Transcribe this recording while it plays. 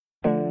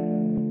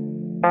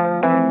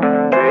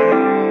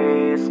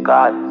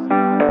sky.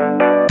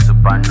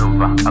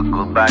 Supernova, I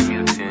go buy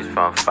you things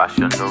from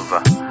Fashion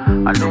Nova.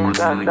 I don't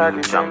go do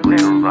you jungle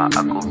over.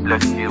 I go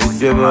bless you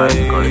with my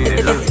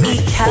Godzilla.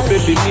 Oh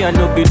baby, me I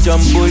no be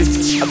jumbo.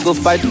 I go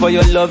fight for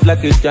your love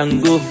like a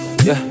Django.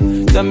 Yeah,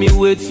 tell me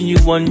what you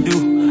want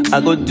do.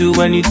 I go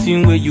do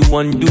anything where you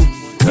want do.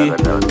 Yeah.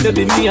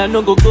 Baby, me I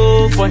no go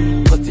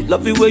funny, but the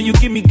love you where you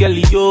give me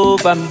girlie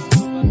over me.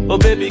 Oh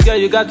baby girl,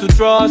 you got to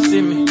trust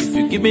in me. If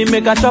you give me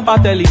make a chop, I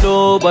tell you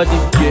nobody.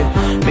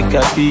 Yeah, make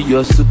I be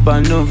your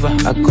supernova.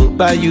 I could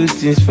buy you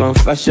things from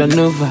Fashion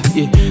Nova.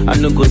 Yeah, I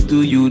no go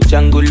do you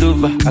Django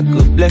lover. I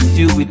could bless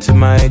you with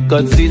my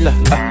Godzilla.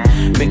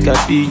 Make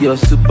I be your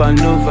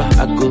supernova.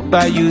 I could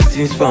buy you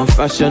things from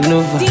Fashion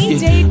Nova.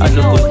 Yeah, I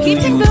no go do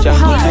you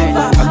Django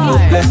lover. I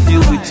could bless you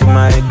with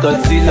my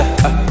Godzilla.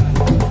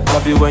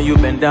 Love you when you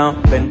bend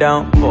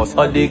down, boss.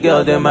 All the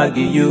girls, them I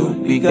give you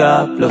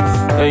bigger plus.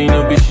 And you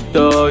know be shit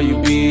or you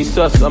be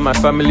sus. All my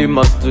family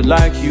must to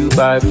like you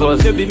by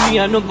force. Baby, me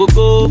I no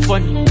go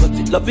funny, but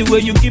it love you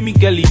when you give me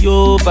girlie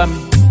over me.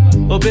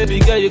 Oh baby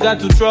girl, you got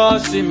to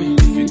trust in me.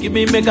 If you give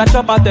me make a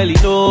chop, I tell you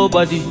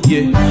nobody.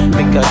 Yeah,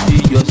 make I be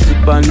your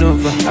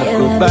supernova. I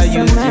go buy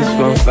you things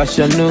from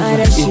Fashion Nova.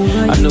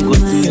 Yeah, I no go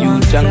to you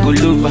Django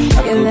lover.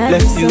 I go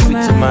bless you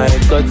with my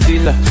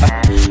Godzilla.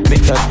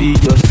 Make I be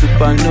your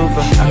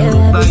supernova. I go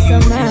buy you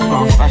things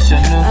from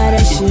Fashion Nova.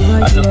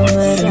 I no go to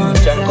you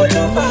Django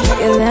lover. I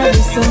go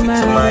bless you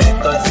with my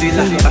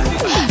Godzilla.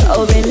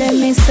 Oh, let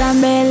me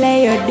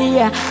sambele your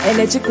dear.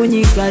 Ele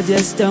chikunyika,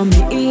 just tell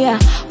me yeah.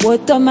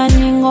 Woto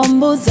maningo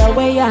mbuza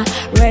weya.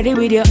 Ready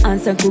with your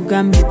answer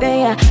kugambe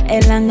there.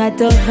 Elanga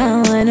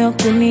tova wano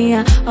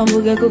kunia.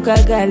 Ombuge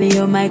kukagali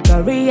yo my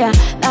career.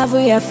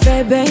 Love ya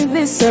fe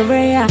baby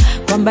soraya.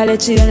 Kwambale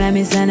chile na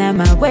misana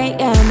my way.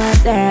 My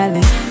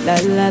darling, la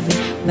love it,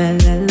 my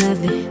la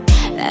love it.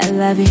 La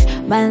love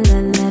it, my la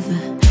love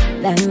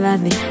it. La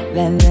love it,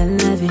 la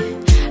love it.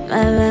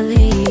 My love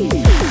it.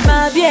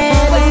 My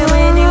baby,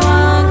 when you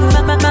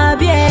want, my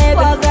baby,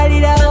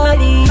 wakalira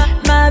oli.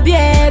 My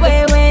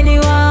baby, when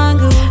you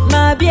want,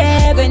 my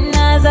baby,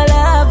 naza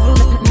love.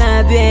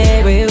 My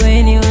baby,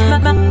 when you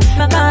want,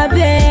 my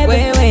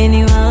baby, when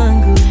you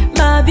want,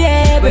 my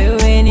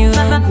baby, when you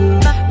want,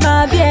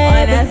 my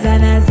baby,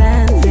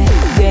 naza.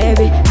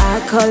 Baby,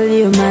 I call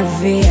you my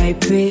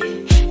VIP.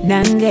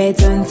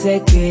 Nanget on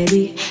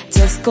security.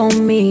 Just call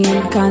me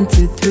and count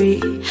to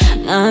 3.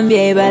 I'm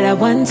baby, but I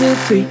 1, 2,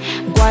 3.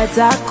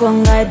 Guata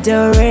conga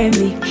do re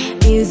mi.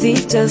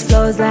 Music just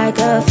flows like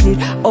a fleet.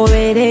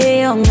 Already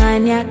young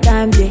anya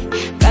kambe.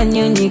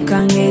 Kanyoni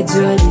kange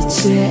jolly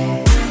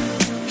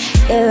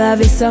che. Your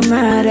love is so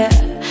murder.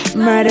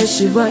 Murder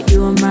she want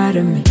you a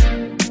murder me.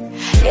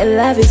 Your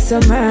love is so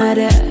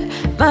murder.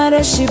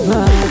 Murder she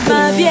want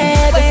my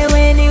baby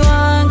when you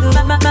want.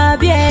 My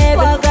baby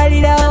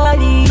wakalira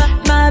oli.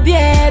 My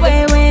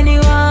baby when you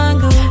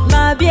want.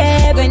 My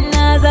baby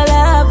naza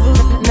love.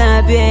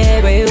 My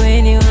baby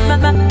when you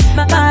want.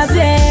 My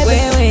baby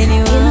when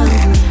you want.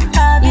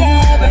 My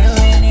baby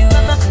when you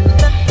want.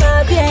 My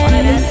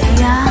baby.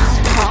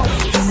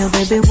 You know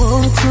baby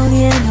what's on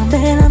you know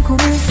bella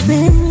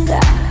kumisinga.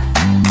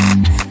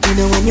 You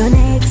know when you're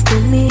next to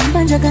me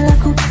banjagala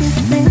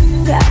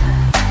kumisinga.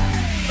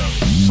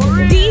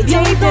 DJ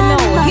Deno,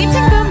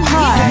 hitting them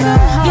hard.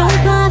 Young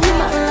part in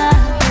my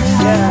life.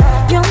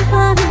 Young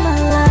part in my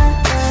life.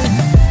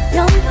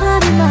 Young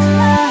part in my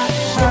life.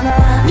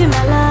 Be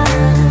my life.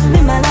 Be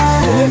my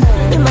life.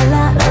 Be my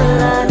life.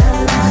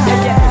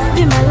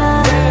 Be my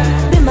life.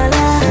 Be my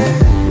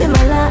life. Be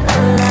my life.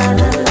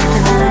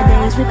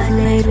 Nowadays we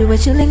played, we were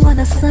chilling on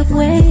the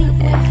subway.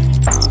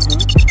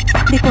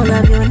 People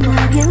love you and I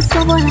again,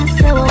 someone I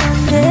say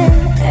one day.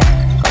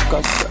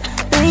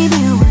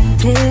 Baby,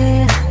 wait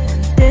there.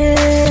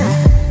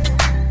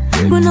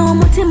 Kuno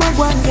mutima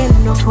gwange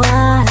no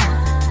twala.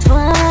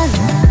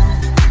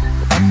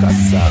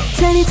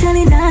 Tell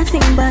me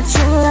nothing but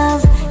your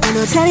love. You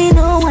know tell you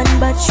no one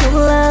but your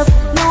love.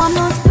 No, I'm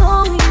not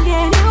going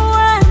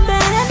anywhere.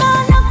 Better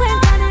not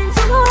going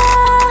into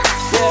love.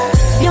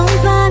 Young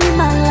blood in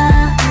my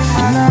life.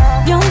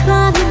 Young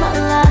blood in my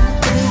life.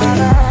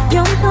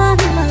 Young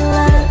blood in my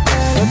life.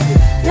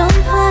 Young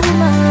blood in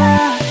my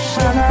life.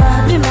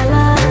 Be my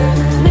life.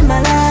 Be my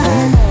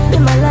life. Be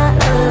my life.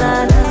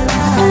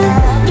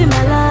 Be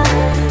my life.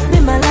 Be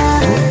my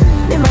life.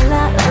 Be my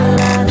life.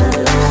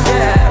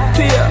 Yeah,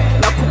 pia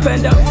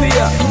nakupenda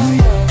pia.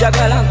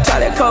 Jagala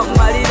mtaleka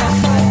marina.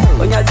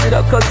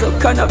 Onyazira kozo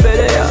kana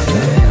berea.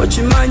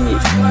 Ochimanyi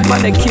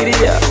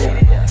manekiria.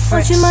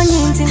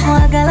 Ochimanyi nti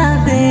nkwagala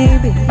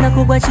baby.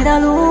 Nakugwachira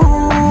lu.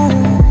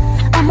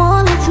 I'm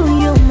all into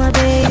you my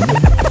baby.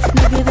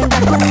 No giving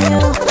back on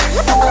you.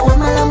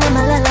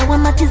 Wamalala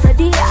wamatiza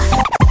dia.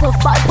 So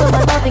far from my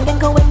loving and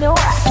going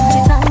nowhere.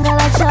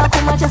 Chitangala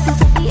chako macha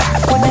sisukia.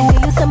 When I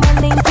hear you say my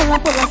name pull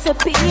up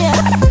sepia.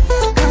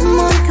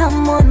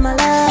 Come on my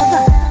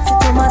lover.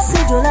 Sitoma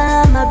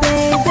sijula my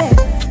baby.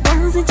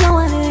 Wanzi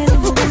jawani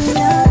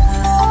lubuya.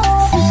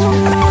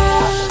 Sitoma.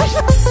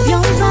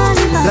 Young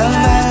body my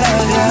life.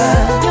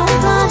 Young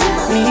body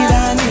my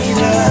life.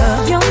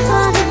 Young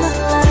body my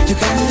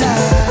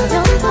life.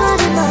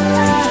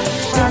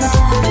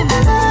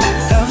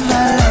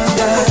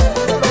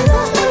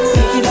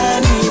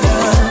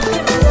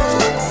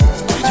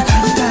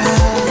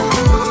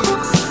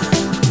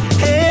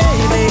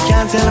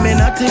 tell me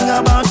nothing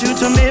about you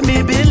to make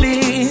me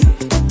believe.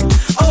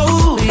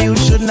 Oh, you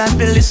should not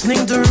be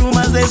listening to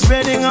rumors they're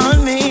spreading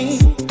on me.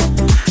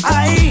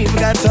 I've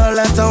got all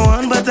that I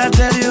want, but I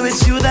tell you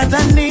it's you that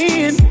I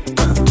need.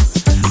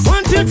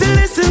 Want you to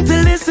listen,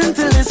 to listen,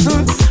 to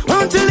listen.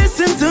 Want to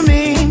listen to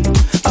me.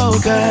 Oh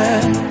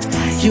girl,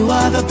 you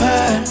are the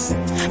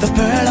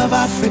pearl of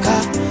Africa.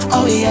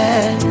 Oh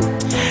yeah,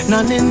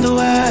 none in the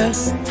world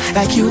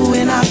like you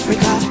in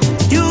Africa.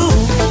 You,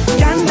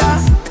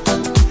 Uganda,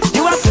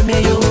 you are for me,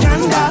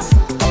 Uganda.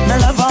 I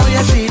love how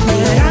you treat me,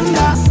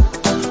 Uganda.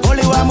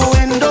 Only one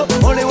window,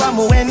 only one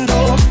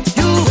window.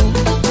 You,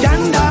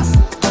 Uganda,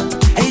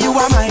 and you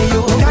are my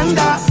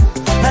Uganda.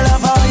 I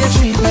love how you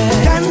treat me,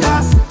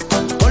 Uganda.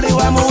 Only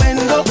one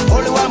window,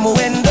 only one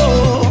window.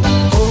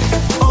 Oh,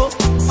 oh,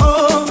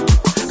 oh.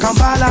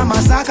 Kampala,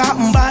 Masaka,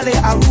 Mbale,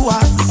 Arua.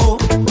 Oh,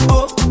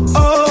 oh,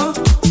 oh.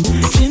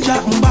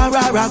 Jinja,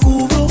 Mbara,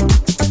 Ragubo.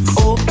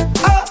 Oh,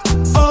 oh,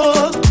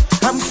 oh.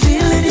 I'm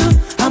feeling you,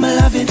 I'm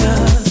loving you.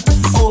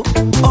 Oh,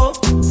 oh,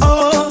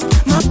 oh.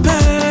 My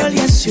pearl,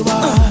 yes you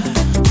are.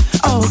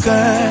 Oh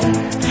girl,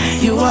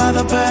 you are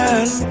the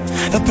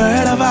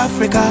pearl of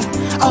Africa.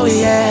 Oh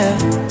yeah,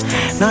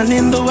 none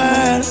in the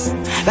world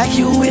like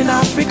you in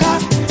Africa.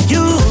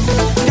 You,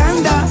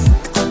 Uganda,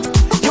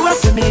 you are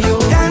for me,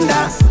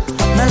 Uganda.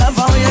 I love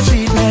how you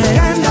treat me,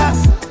 Uganda.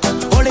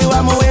 Only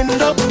one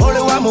window,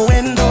 only one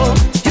window.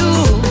 You,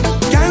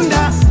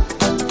 Uganda,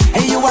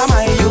 and you are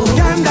my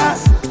Uganda.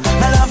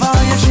 I love how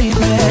you treat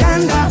me,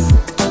 Uganda.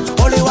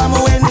 Only one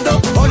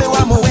window, only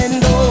one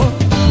window.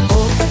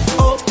 Oh,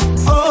 oh,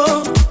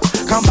 oh.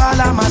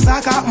 Kampala,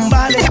 Masaka,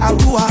 Mbale,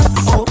 Arua.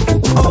 Oh,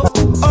 oh,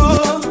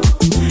 oh.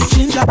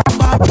 Jinja,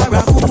 Mbara,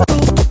 Ragubo.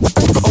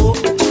 Oh,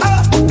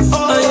 oh,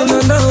 oh.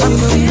 I'm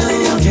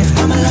feeling you,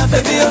 I'm a love.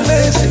 Baby, you're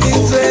lazy,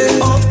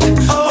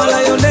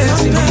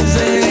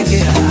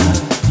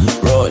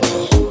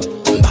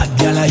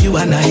 you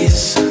are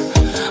nice.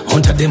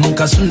 Onta de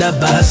mukasunda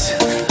basi.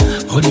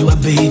 Odi wa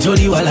beat,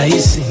 odi wa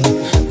laisi.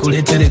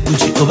 Kuletere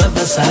Gucci over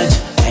Versace.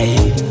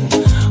 Hey.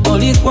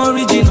 Oli kwa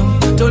original.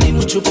 Toli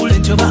muchukule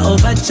njoba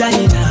over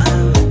China.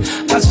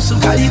 Kasusu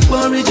kali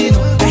kwa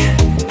original.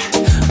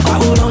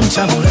 Wawulon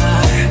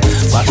chamura.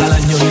 Wakala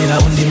nyolera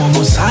undi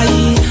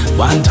momusai.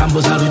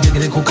 Wantambo za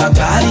rujegere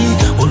kukagari.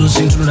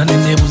 Olusintruna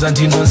nenebuza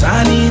ntino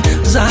zani.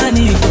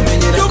 Zani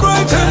kumenyere you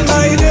brighten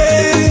my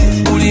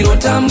day. Uliro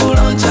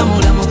tambula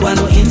nchamula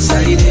mukwano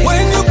inside.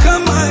 When you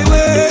come my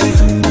way.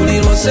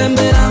 Uliro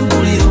sembera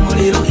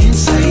muliro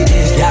inside.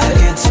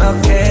 Yeah, it's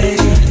okay.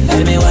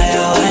 Let me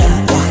wire.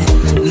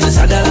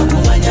 Nasagala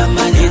kumanya.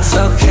 It's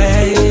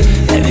okay.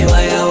 Let me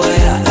wire.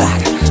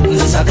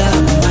 Nasagala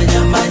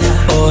kumanya.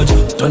 Ojo,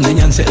 tonde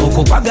nyanse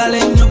okukwagala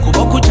ennyo kuba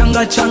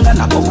okuchanga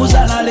nako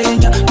kuzala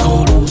lenja.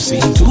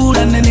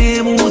 N'olusintura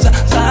nenebuuza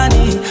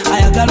zani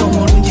ayagala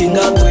omulungi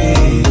nga gwe.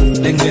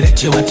 Lengere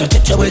chiwato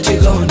checho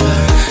wechigonda.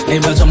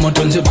 Nebazo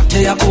motonzi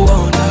wate ya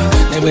kuona.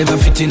 Nebweba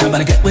fitina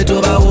baneke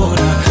wetu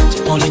bawona.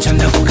 Chimoli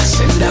chanda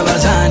kukasenda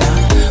bazana.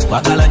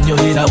 Wakala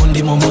nyohira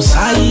undi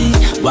momusai.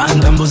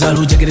 Wangambuza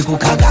lujegere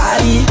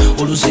kukagari.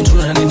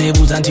 Olusintura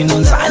nenebuza ntino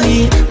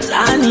nzani.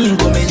 Zani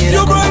ngomenyera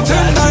you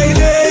brighten my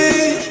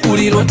day.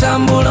 Uliro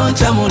tambula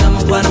nchamula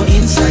mukwano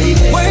inside.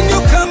 When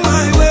you come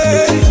my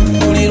way.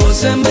 Uliro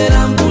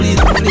sembera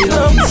muliro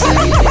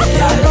inside.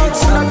 Yeah,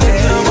 it's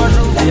okay.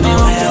 Let me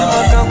wire.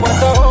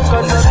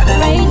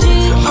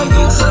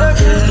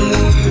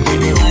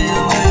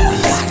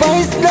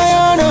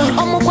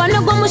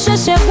 Omukwano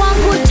gwomusheshe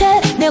gwankute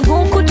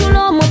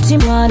negunkutula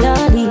omutima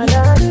lali.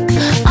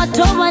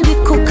 Atoba ndi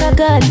ku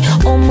kagari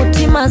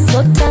omutima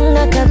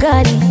sotanga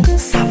kagari.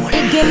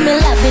 You give me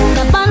love in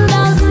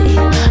abundance,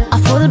 a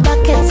full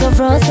bucket of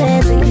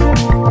roses.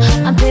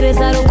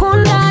 Ampereza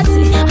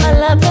rukundati, I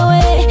love the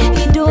way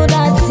you do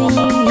that thing.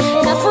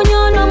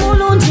 Nafunyono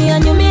mulungi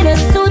anyumire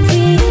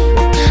suti,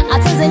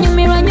 ataze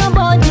nyumira nyo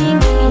body.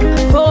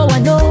 Bro, I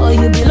know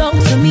you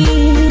belong to me.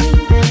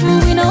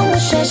 We know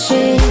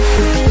musheshe,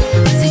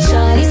 si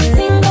chari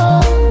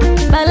single.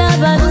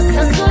 Balabalo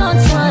sasulo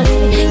twale,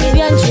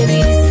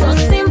 ebyanjiri so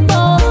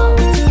simple.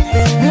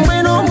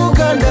 Mweno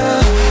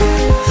muganda,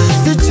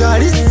 si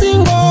chari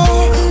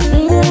single.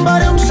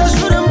 Ngumbare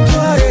mshashure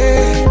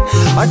mtware,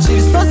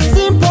 achiri so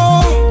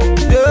simple.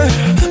 Yeah,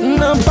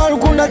 namparu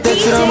kuna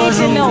techira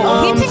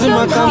majungu.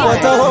 Mzima kangwa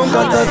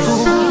tahonga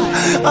tatu.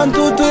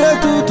 Antutu ya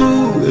tutu,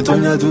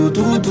 etonya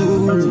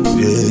tututu.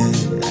 Yeah.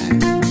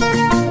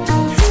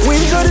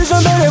 Winjori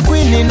zombere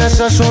kwini na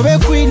shashobe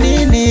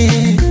kwinini.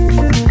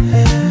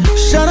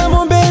 Shana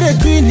mombere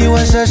twini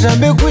wa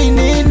shashambe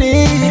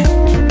kwinini.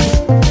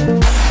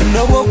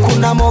 Nobo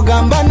kuna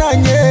mogamba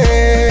nanye.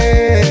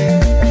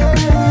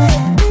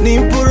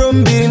 Nimpuro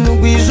mbiri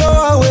nugwijo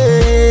wawe.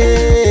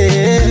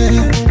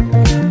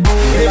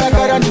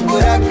 Nebakara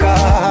nikuraka.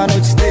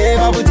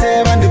 Nochiteba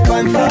buteba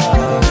ndipanta.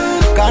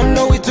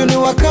 Kando witu ni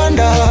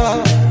wakanda.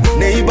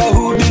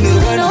 Neighborhood ni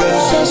Rwanda.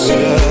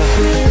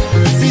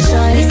 Si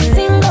chari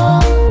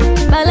single.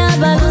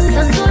 Balabalo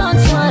sasulo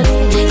twale,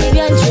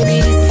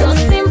 ebyanjiri so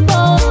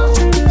simple.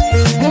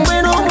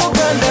 Mweno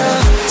muganda,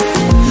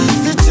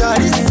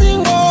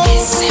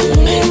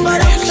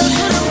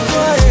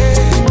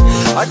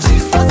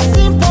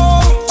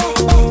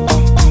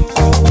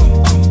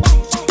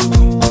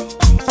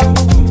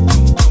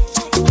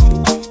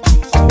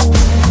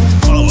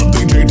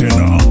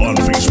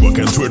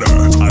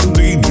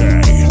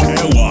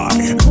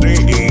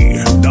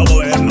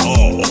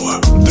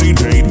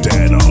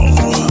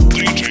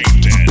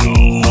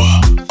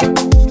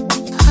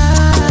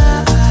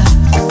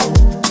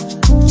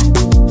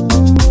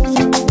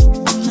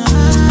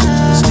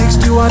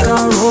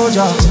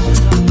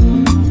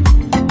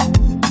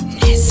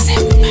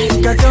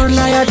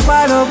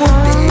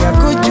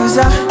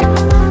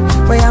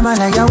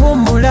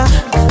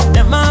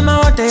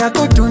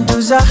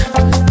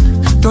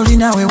 Toza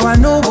Tolina we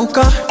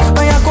wanubuka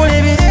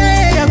Bayakole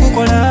bire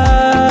yakukola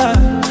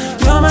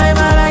You're my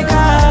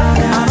malaika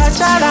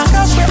Abachala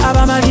kaswe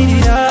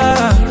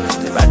abamalirira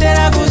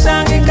Tebatera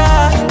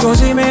kusangika Cause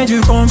he made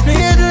you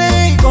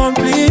completely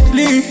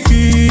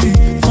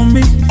for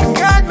me.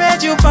 God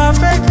made you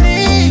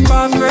perfectly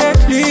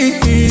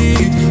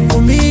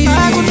for me.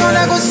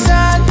 Akutona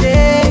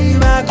kusande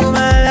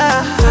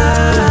bakumala.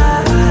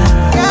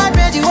 God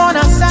made you on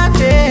a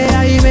Sunday,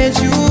 I made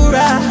you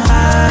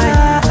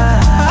right.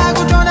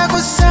 Akutona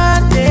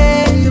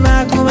kusande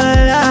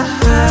bakumala.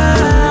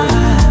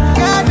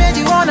 God made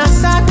you on a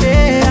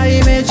Sunday,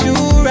 I made you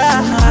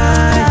right.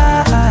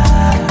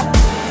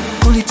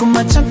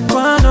 Ulikuma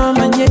chakwano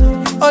manye,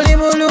 oli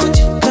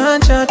mulungi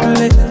kancha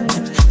tule.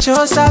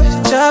 Chosabe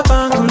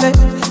chapangule,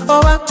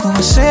 owa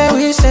kumase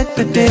we set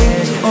the day.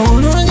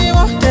 Olungi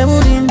mo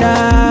tebulinda,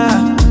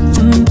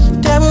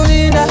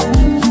 tebulinda.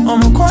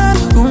 Omukwano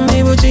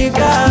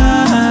kumibujika.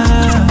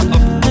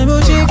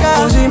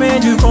 Cause he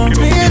made you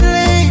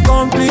completely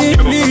for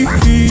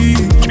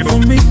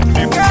me.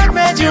 God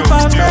made you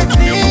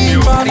perfectly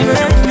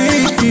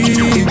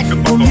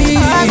for me.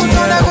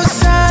 Akutona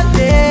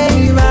kusande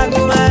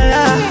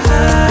bakumala.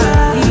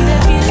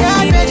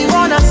 God made you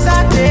on a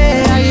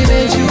Sunday, I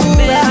made you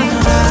right.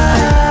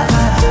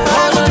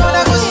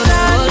 Akutona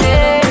kusande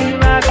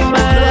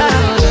bakumala.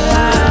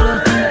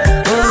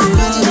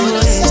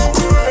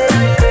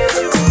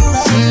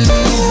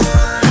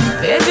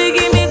 Baby,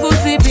 give me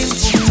goosey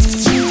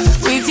pimples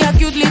with your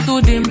cute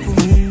little dimple.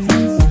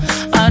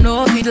 I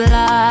know it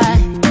lie.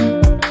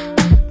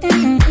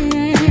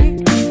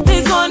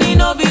 This one he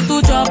no be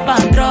to chop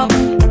and drop.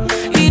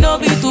 He no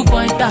be to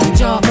point and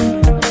chop.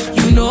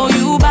 You know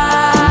you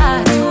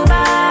bad.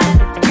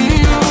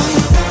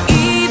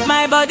 If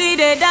my body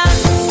they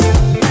dance,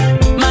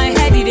 my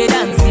head they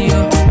dance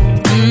yo.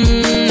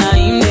 Now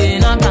him they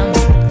knock am,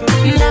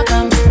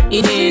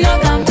 he they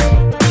knock am.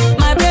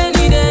 My brain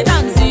they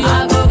dance yo.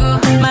 I go go,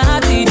 my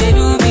heart they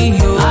do me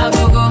yo. I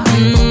go go,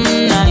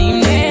 now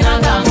him they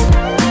knock am,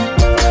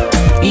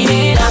 he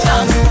they knock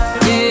am.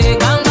 Yeah,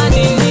 ganga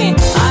ding ding.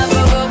 I go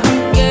go,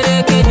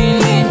 get ding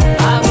ding.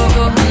 I go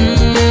go,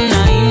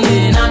 now him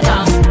they knock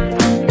am,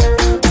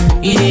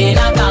 he they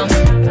knock am.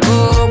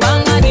 Oh,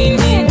 ganga ding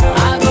ding. I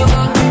go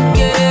go,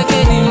 get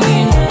ding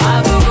ding. I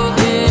go go,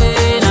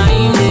 now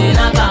him they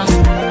knock am,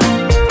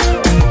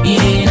 he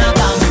they knock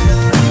am.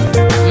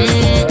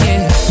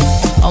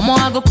 Yeah. Omo, I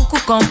go cuckoo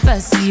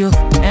confess you.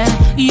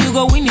 You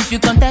go win if you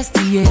contest,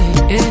 yeah.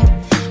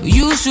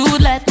 You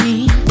should let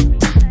me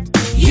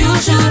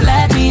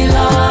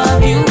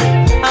love you.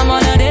 I'm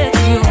on a date,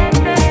 you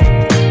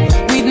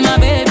with my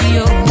baby,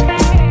 yo.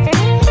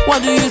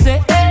 What do you say?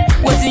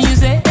 What do you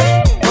say?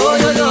 Oh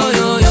yo yo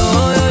yo yo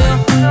yo yo.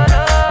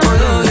 Oh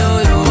yo yo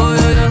yo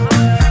yo yo.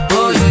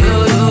 Oh yo yo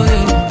yo yo.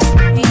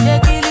 Ide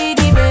kili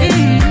di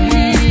baby.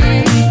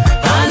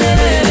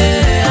 Alele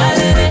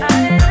alele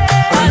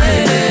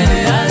alele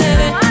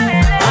alele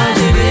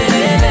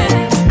alele.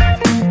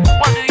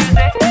 What do you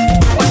say?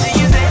 What do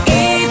you say?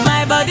 If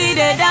my body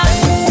they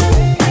dance,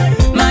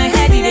 my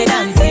head they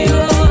dance yo.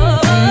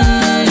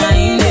 Now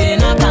in they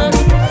knock am,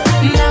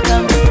 knock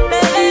am,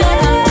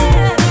 knock am.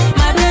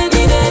 My brain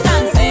they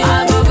dance yo. I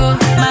go go,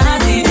 my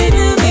heart they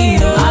do me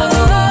yo. I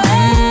go go,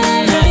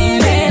 now in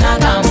they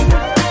knock am,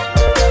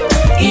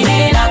 in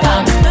they knock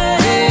am.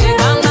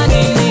 Ganga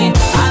ding ding.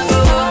 I go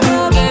go,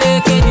 get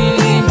ding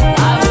ding.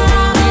 I go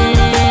go,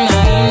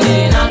 now in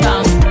they knock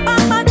am,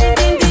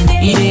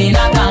 in they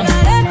knock am.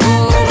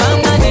 Oh,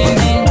 ganga ding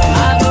ding. I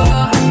go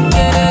go,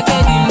 get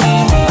ding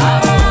ding. I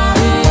go go,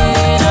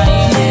 now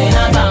in they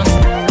knock am,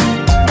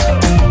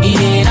 in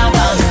they knock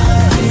am.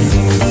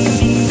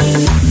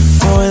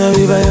 I wanna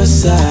be by your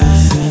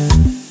side,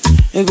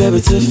 hey baby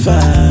to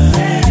fly,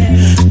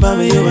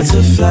 mommy you want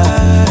to fly,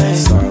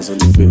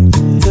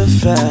 to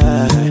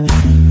fly.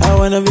 I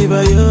wanna be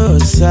by your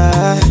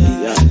side,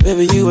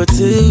 baby you are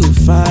too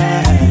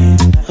fine.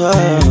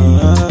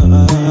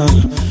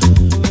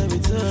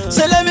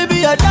 So let me be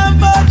your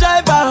Lambo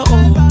driver,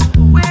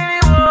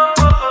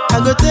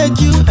 I go take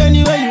you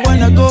anywhere you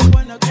wanna go,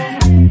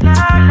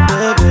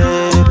 baby.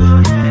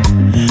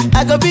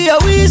 I go be your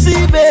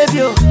Weezy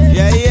baby, oh.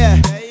 Yeah.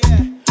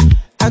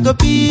 I go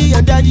be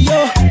your daddy,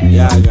 yo.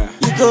 Yeah.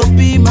 You go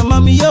be my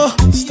mommy, yo.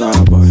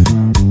 Starboy.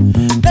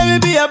 Let me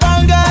be a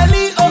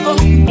Bengali, oh.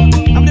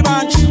 I'm the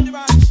bunch.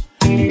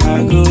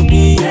 I go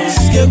be your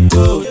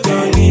scapegoat,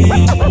 Tony.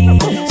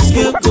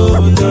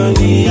 Scapegoat,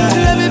 Tony.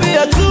 Let me be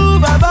a true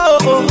baba,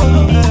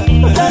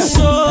 oh. That's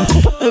so.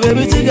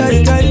 Baby, tigari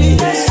kali.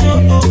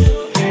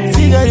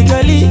 Tigari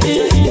kali.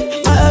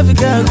 My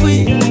African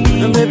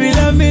queen. Baby,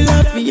 love me,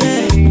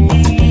 yeah.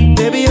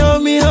 Baby,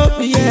 hold me,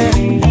 yeah.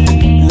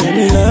 Let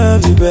me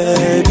love you,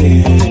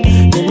 baby.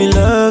 Let me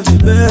love you,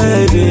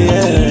 baby,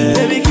 yeah.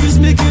 Baby,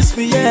 kiss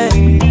me, yeah.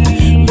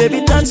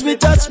 Baby, touch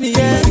me,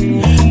 yeah.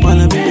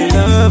 Wanna be the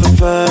lover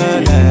for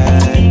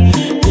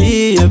life.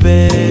 Be your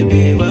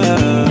baby,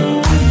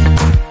 wow.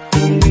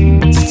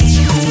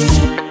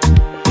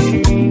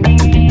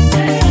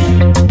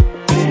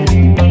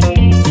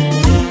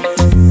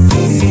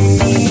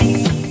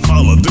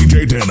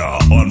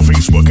 Deno on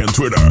Facebook and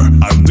Twitter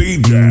at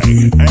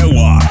DJ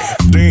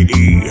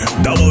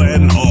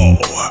LYDENNO.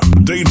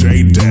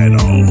 DJ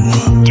Deno.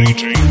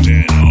 DJ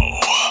Deno.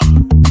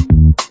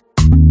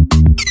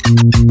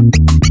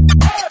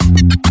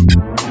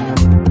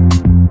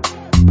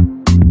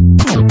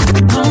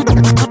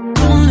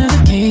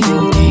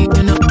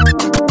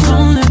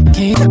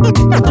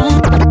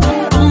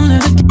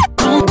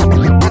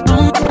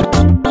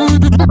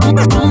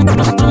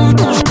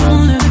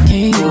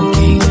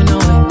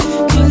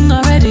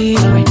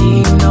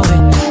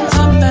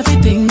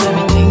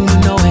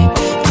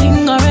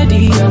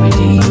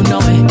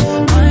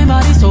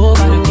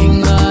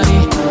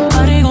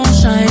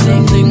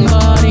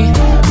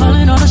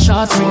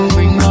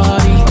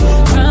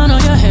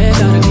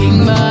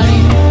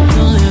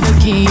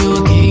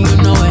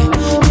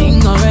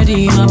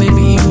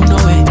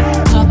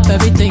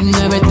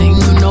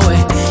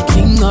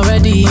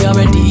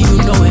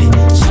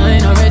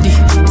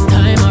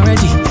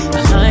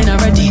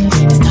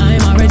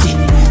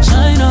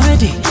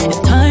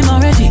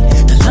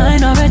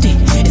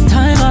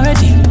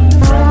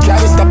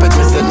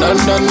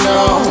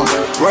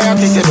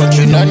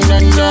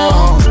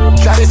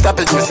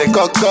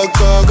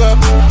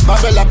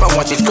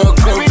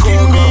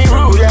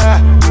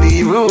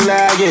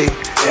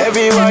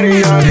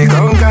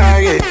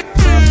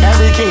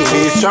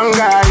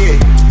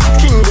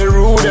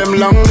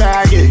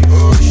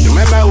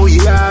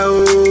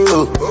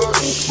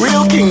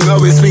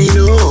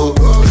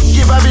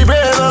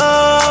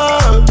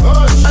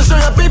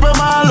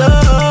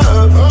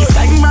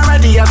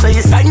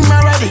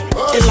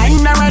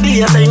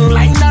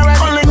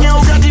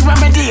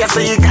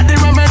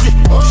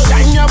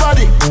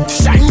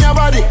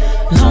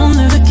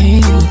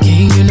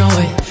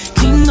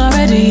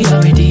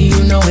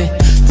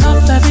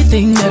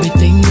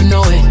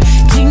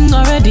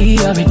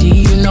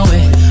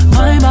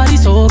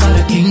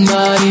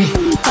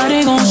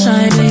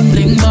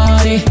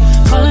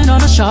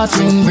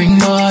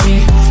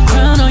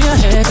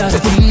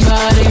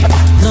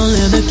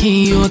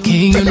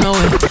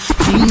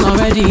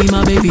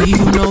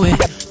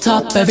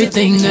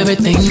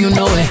 Everything, you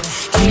know it.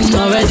 King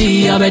already,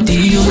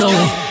 you know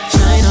it.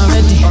 Shine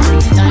already,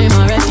 it's time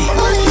already.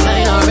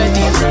 Shine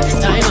already, it's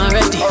time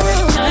already.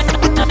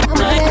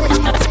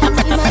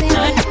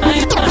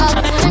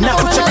 Now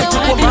check it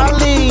to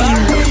Mali.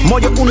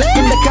 Moyo ule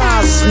in the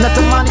cars.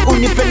 Natamani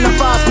unipe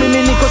nafasi.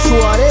 Mimi niko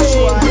shwari.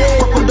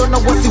 Kwako ndona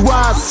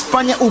wasiwasi.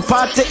 Fanya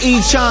upate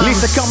each chance.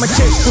 Lisa come and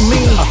chase to me.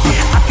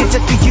 I can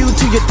take you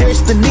to your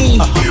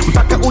destiny.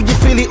 Mpaka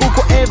ujifili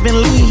uko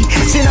heavenly.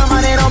 Sina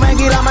maneno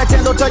mengi la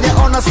matendo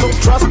tayaona, so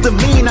trust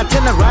me. Na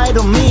tena ride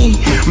on me.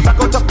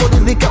 Mpaka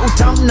utaporidhika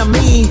utamu na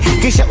me.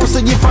 Kisha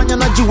usijifanya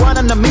na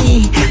juana na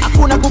me.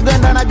 Hakuna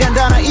kugandana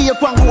gandana. Iyo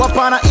kwangu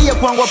hapana, iyo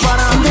kwangu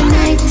hapana. From the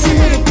night to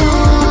the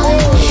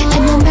dawn,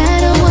 and no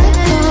matter what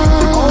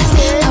comes,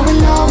 I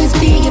will always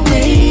be your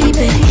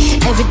baby.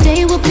 Every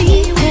day will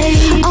be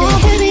payday. Oh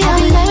baby,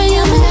 I'll be loving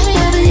you more,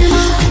 loving you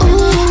more.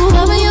 Ooh,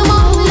 loving you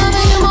more,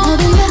 loving you more.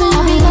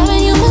 I'll be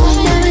loving you more,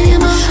 loving you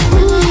more.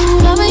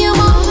 Ooh, loving you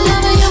more,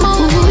 loving you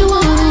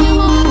more.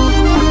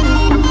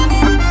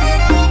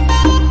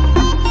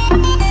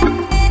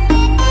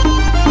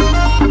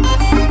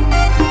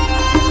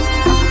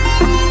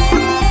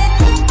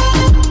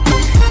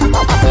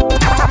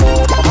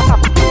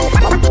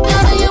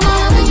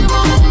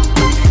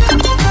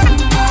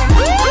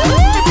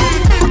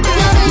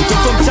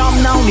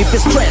 Nipe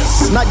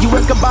stress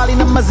najiweka mbali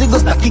na mazigo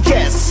staki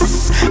kes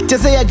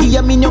chezea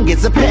gia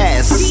minyongeze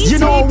pass. You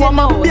know I'm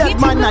a bad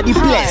man na di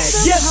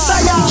bless. Yes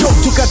I am.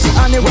 Joke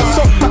tukatiane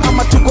wasopa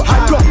ama tuko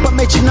adropa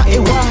mechi na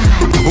ewa.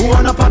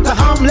 Wanapata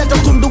ham leta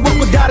tundu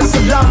wako Dar es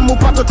Salaam.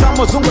 Upato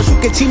tamo zungo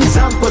shuke chini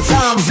zam kwa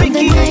zam. From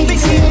the night to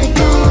the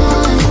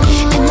dawn,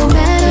 and no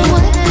matter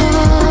what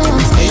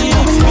comes,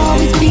 I will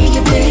always be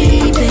your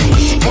baby.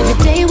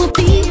 Every day will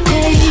be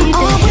payday.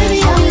 Oh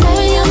baby, I'll be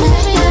loving you more,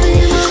 loving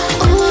you more.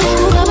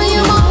 Ooh, loving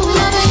you more.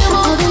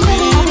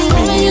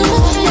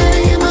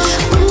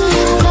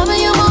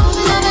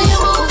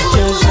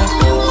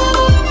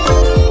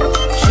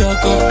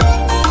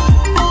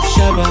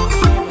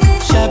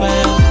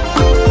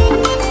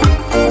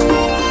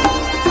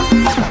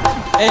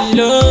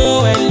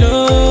 Hello,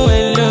 hello,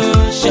 hello,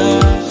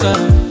 Shaka.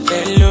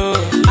 Hello,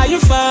 are you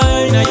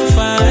fine? Are you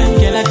fine?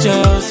 Girl, I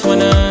just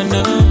wanna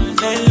know.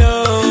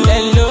 Hello,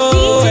 hello,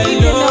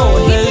 hello,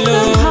 hello,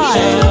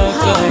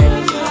 Shaka.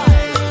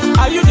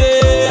 Are you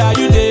there? Are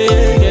you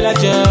there? Girl, I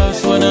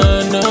just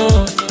wanna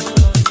know.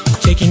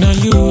 Checking on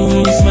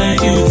you is my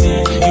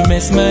duty. You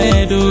mess my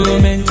head oh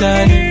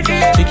mentally.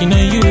 Checking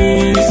on you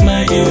is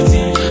my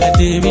duty. I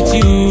deal with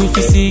you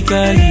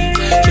physically.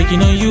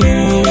 Checking on you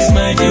is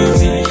my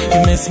duty.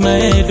 You mess my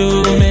head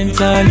oh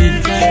mentally.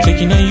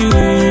 Checking on you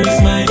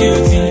is my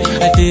duty.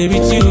 I deal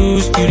with you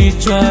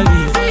spiritually.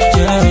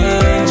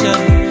 Yeah.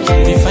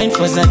 Be fine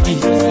for Zati.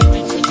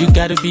 You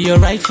gotta be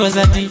alright for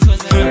Zati.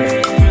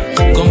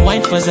 Come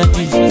wine for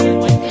Zati.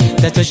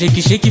 That's a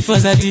shaky for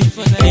Zati.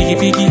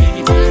 Biggie,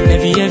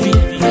 heavy,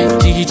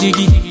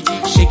 jiggy,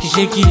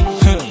 shaky.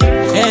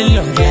 Hey,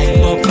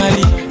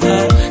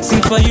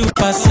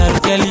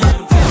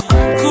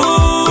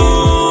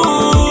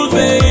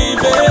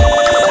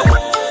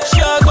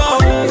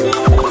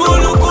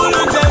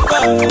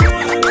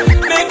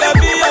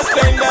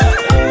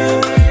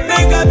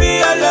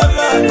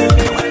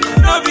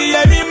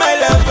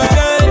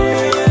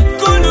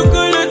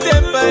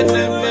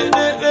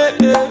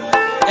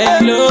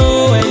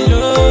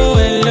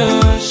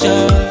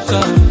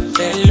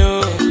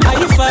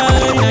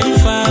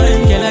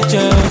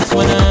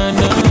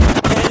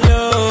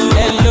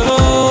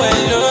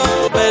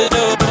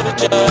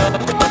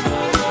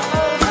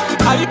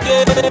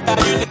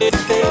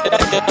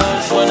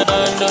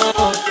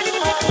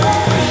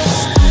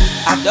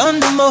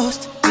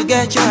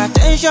 get your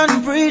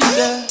attention, pretty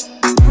girl,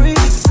 pretty.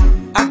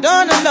 I've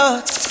done a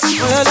lot for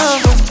your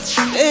love,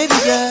 baby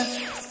girl.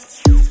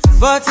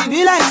 But it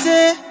be like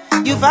say,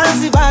 you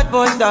fancy bad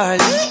boys, darling.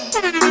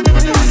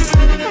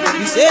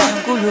 You say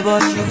I'm cool,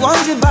 but you want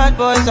the bad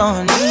boys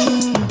on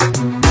me.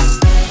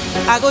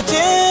 I go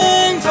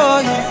change for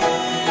you,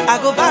 I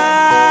go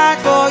bad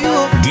for you.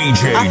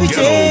 DJ I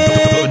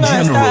change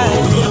my style.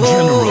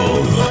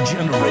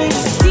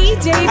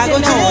 DJ I go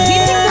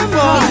change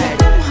for you,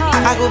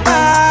 I go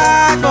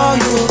bad for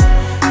you.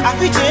 I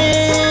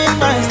change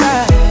my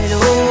style.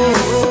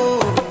 Oh,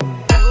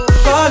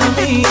 call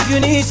me if you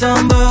need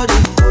somebody.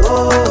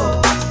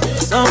 Oh,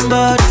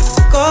 somebody.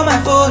 Call my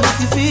phone if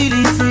you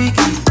feeling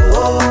freaky.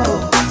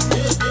 Oh,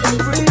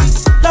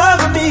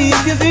 love me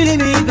if you feeling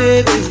me,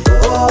 baby.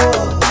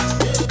 Oh,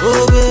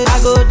 oh, baby. I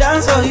go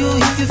dance for you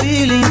if you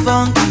feeling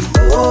funky.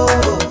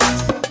 Oh,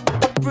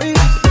 breathe.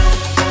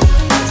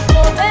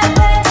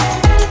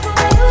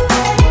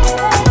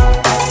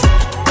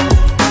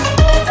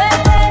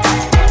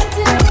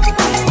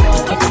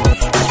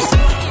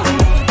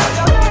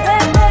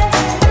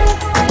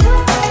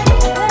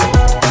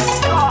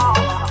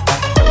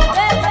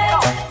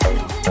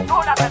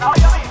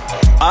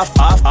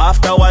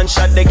 After one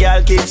shot, the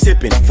girl keep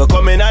sipping. For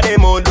coming at the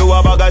mood, do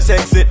a bag of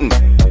sex sitting.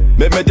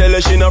 Make me tell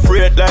her she not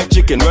afraid like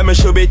chicken. When me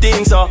should be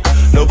things so,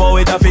 no for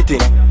it a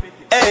fitting.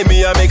 Hey,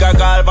 me a make a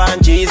call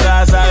on Jesus,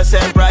 I'll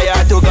send prayer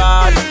to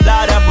God.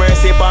 Lord have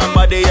mercy on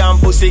body and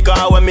pussy,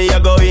 car when me a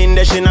go in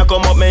there, she not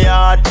come up me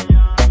yard.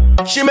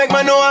 She make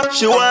me know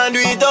she want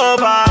do it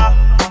over.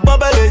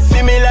 Bubble it,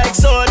 feel me like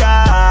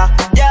soda.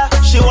 Yeah,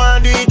 she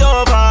want do it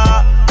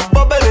over.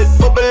 Bubble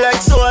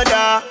like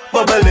soda.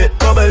 Bubble it.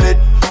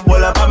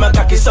 Well up on my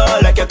cocky so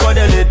like a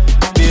cuddle it.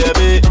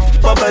 Baby,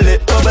 bubble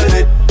it.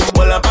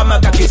 Well up on my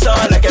cocky so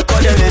like a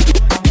cuddle it.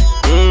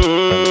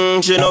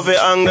 She know fi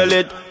angle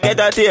it. Get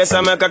a taste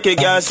and make a kick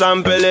ya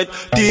sample it.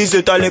 Tease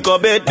it a little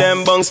bit,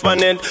 then bounce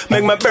pan it.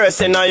 Make my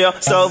burst in your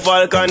self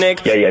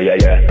volcanic. Yeah.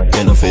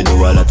 You know fi do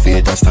a lot fi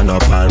it a stand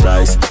up and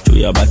rise. Throw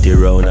your body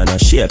round and a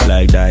shape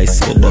like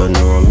dice. You don't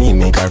know me,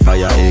 make her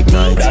fire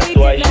ignite. That's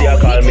why she a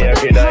call me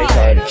every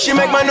night. She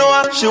make me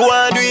know she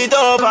want do it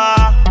over.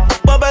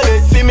 Bubble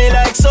it, feel me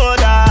like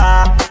soda.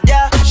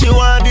 Yeah, she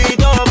want do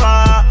it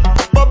over.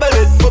 Bubble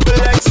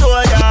like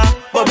soda.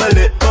 Bubble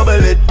it.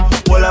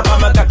 Well up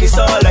on my cocky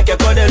so like a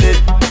cuddle it.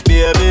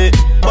 Baby,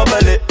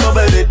 bubble it.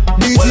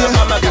 Well up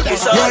on my cocky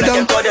so like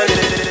a cuddle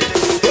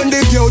it. When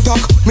the girl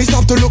talk, me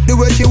stop to look the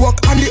way she walk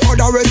and the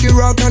other way she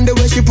rock and the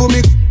way she put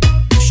me.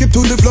 Ship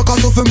to the flock,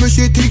 so for me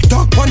she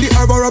tick-tock. On the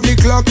hour of the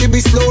clock, it be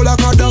slow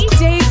like a duck.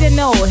 DJ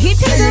Deno,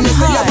 hitting them hard. You know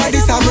say your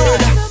body's a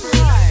murder,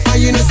 and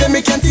you know say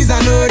me can't tease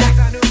another.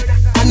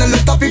 And a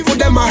lot of people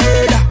them a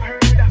heard.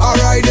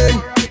 Alright then.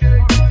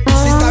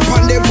 She start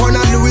on them on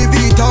a Louis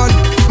Vuitton.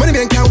 Money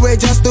man can't wait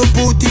just to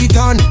put it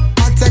on.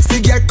 Hot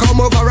sexy girl come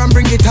over and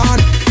bring it on.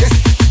 Yes,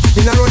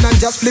 in a run and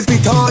just flip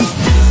it on.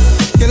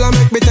 Girl I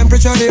make me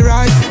temperature they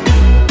rise.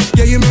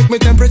 Yeah you make me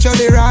temperature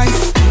they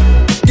rise.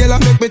 Girl I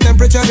make me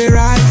temperature they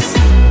rise.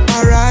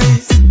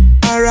 Arise.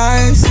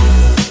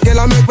 Girl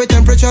I make me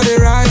temperature they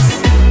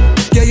rise.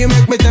 Yeah you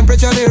make me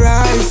temperature they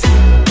rise.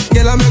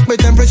 Girl I make me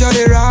temperature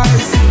they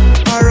rise.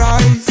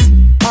 Arise.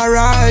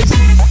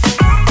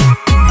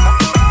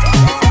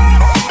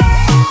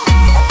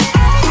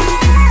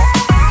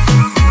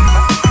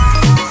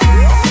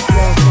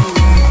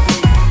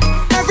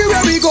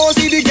 Everywhere we go,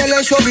 see the girl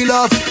and show me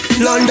love.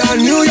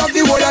 London, New York,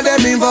 the whole of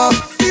them involved.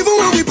 Even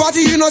when we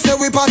party, you know say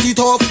we party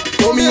tough.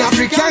 Oh me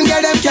African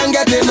girl, them can't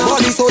get enough.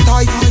 Body so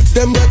tight,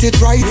 them get it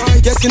right.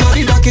 Yes, in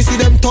the dark, you see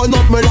them turn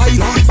up my light.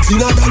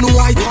 Thinner than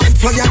white,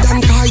 flyer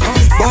than kite.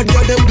 Bad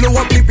girl, them blow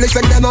up the place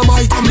like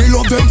dynamite. And me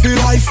love them for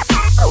life.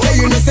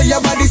 Yeah, you know say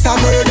your body's a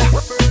murder,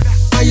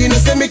 and you know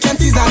say me can't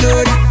tease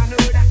another.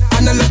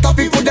 And a lot of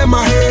people them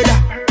a heard.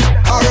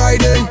 Alright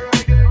then.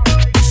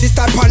 She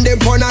start on them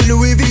on a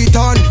Louis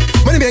Vuitton.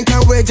 Money man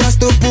can't wait just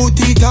to put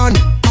it on.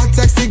 Hot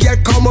sexy girl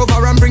come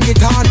over and bring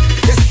it on.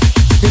 Yes,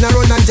 in a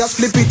run and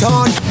just flip it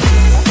on.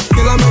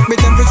 Girl I make me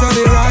temperature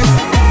they rise.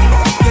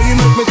 Yeah you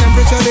make me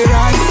temperature they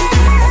rise.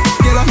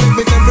 Girl I make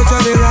me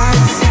temperature they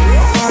rise.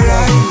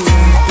 Alright.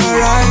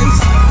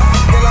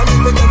 Girl I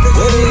make me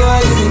temperature they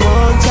rise. Give me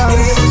one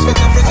chance.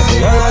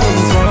 Girl I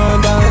make me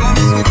one dance.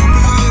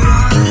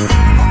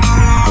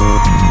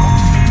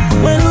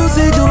 When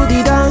Lucy do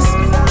the dance,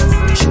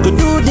 she could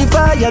do the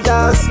fire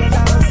dance.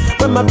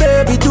 When my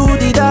baby do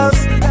the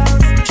dance,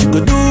 she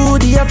could do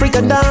the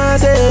African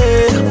dance.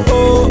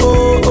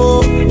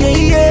 Oh,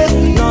 yeah.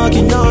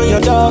 Knocking on your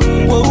door.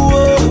 Oh.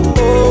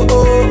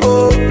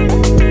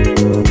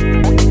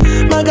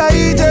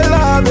 Margarita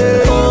love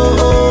it.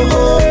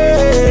 Oh,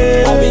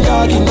 yeah. I be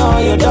knocking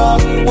on your door.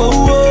 Oh.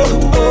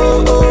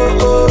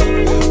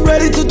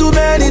 Ready to do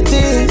many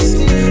things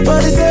for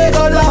the sake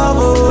of love.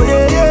 Oh, yeah.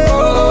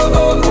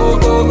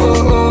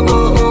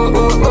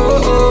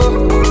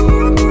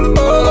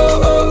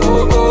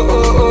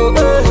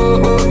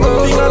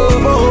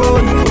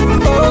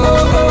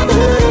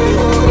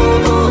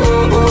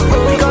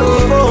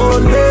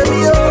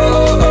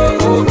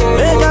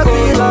 Make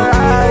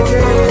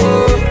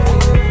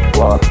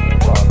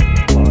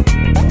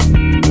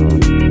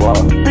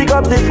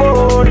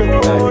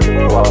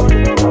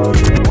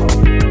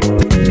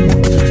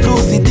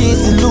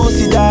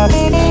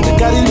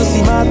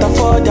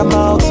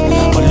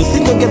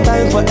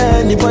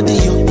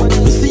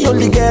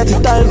get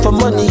the time for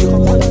money,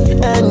 yo.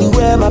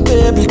 Anywhere my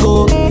baby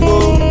go,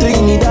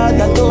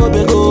 Trinidad and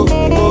Tobago,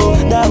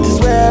 that is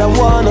where I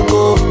wanna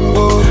go,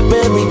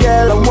 baby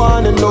girl, I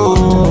wanna know.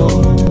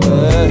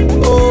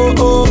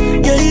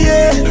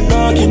 Yeah,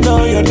 knocking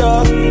on your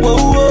door,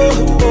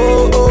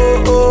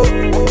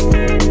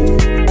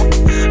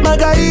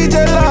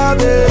 Margarita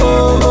love it,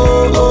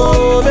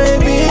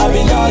 baby, I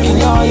be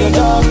knocking on your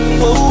door,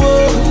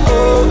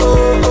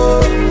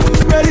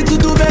 ready to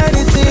do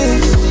many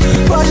things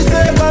for the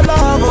sake of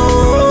love,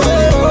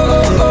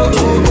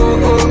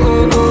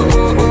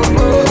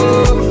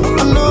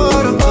 I know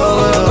how to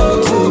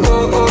follow too.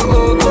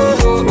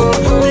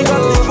 We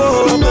got the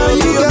phone, now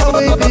you got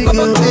way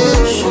bigger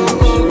issues.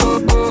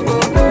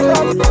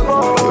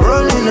 You're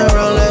running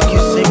around like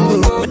you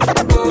single.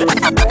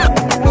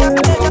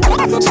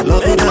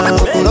 Slow it down,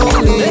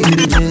 lonely,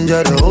 you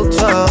ginger the whole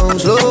town.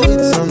 Slow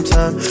it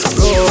sometime,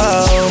 go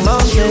out,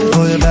 mountain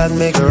for your back,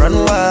 make her run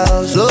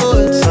wild. Slow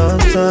it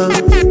sometime,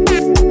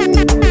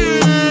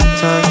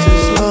 time to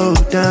slow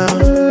down.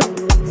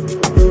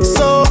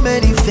 So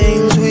many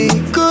things we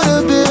could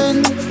have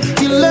been.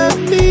 You left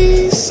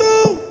me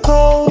so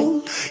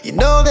cold. You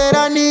know that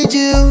I need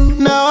you,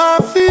 now I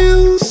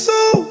feel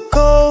so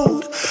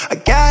cold. I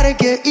gotta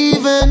get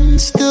even,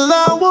 still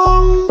I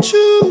want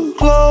you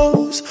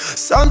close.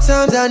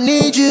 Sometimes I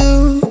need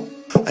you,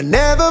 I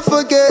never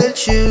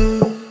forget you.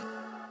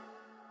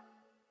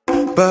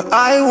 But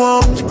I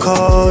won't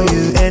call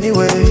you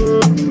anyway.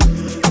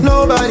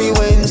 Nobody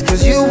wins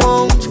cause you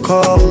won't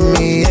call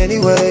me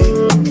anyway.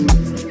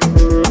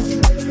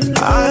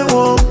 I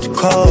won't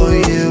call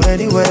you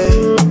anyway.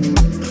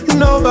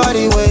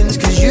 Nobody wins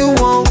cause you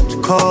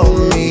won't call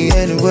me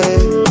anyway.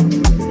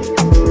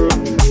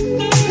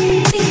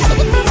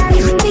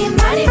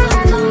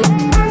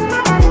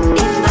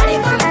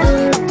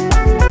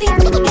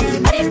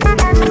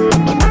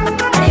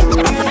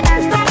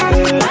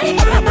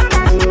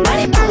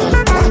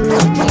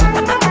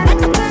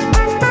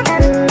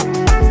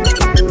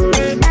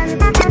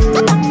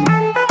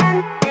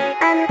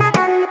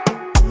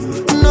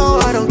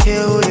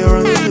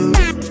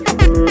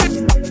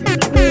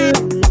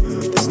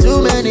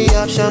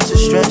 Options to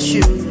stress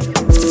you.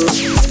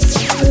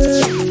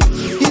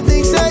 You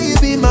think say you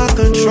be my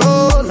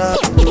controller.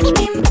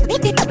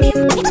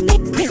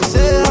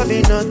 Say I'll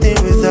be nothing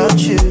without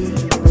you.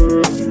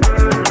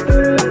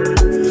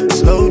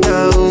 Slow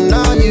down,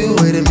 now you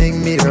way to make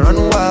me run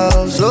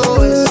wild.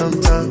 Slow it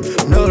sometime,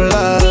 no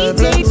lie.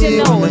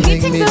 Plenty wanna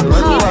make me run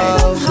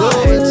wild.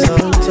 Slow it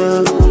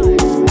sometime,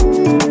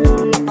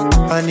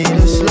 I need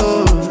to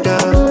slow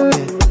down.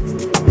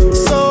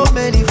 So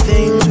many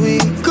things we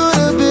could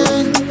have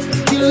been.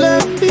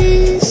 Left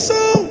me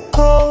so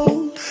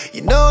cold.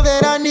 You know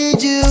that I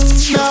need you,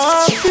 now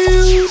I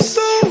feel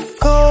so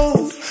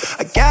cold.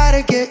 I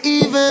gotta get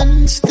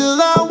even, still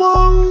I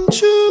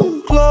want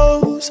you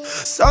close.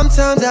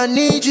 Sometimes I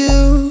need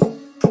you,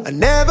 I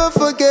never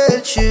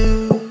forget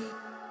you.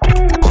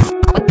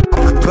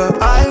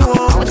 But I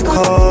won't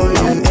call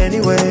you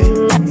anyway.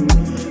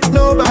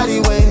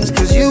 Nobody wins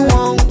cause you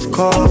won't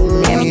call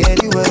me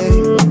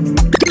anyway.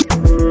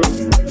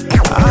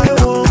 I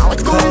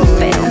won't call you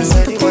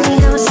anyway.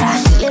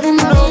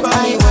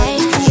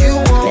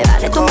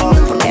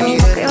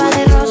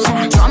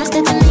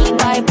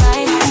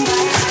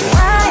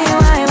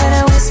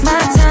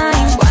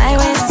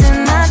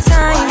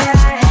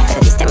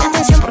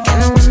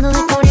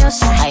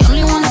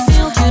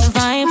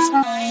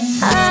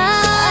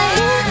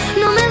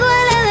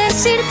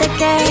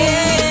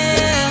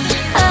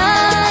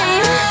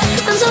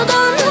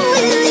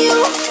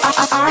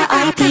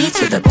 R.I.P.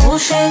 to the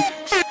bullshit.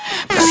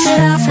 Brush it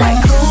off like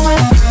Cool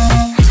Whip.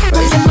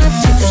 Raise your mic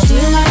to the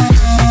ceiling.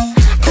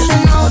 Cause I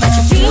know that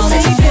you feel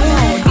it.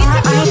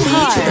 R.I.P.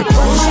 to the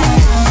bullshit.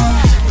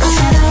 Brush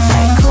it off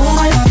like Cool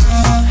Whip.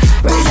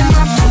 Raise your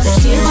mic to the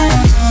ceiling.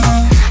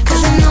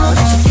 Cause I know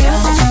that you feel,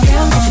 that you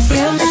feel, that you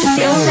feel, that you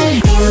feel it.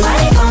 Bing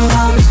body bum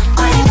bum,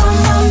 body bum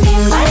bum,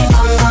 bing body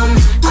bum bum,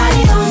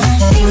 body bum,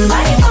 bing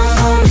body bum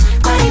bum,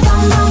 body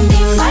bum bum,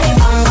 bing body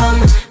bum bum,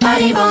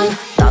 body bum.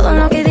 Todo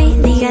lo que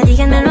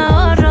digan me lo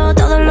ahorro.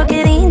 Todo lo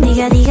que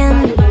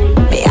digan.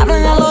 Me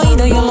hablan al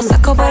oído, yo lo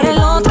saco por el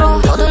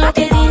otro. Todo lo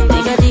que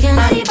digan.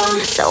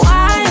 So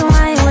why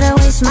would I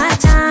waste my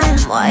time?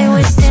 Why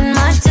wasting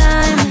my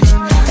time?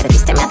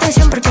 Perdiste mi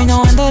atención porque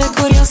no ando de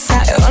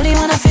curiosa. I only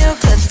wanna feel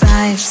good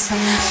vibes.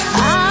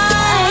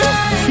 Ay,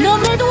 no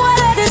me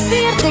duele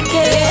decirte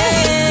que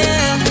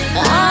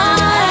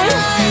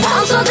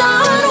I'm so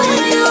done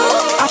with you.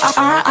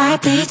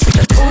 R.I.P. to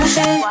the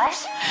bullshit.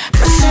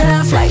 Brush it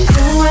off like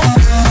cool.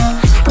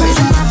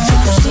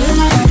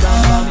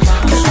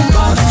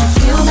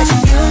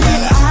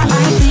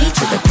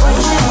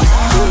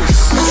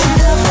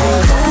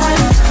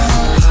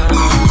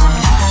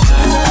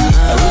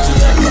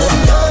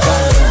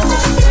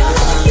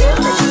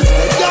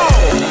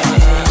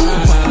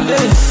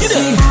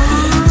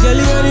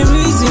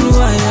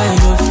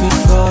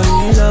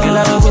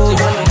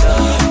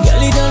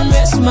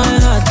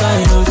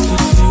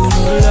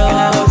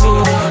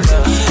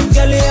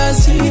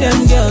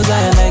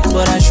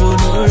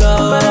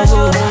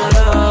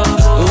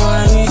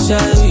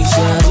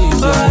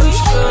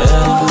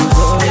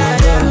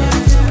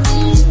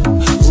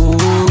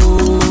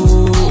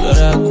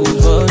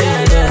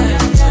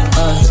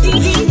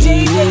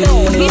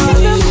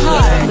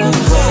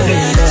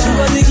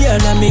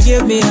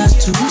 gave me her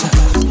to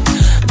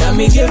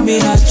Mommy gave me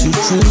her to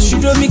choose. She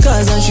drove me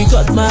cars and she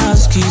got my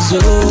house keys.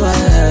 Oh,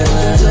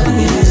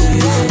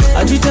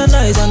 I treat her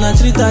nice and I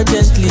treat her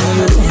gently.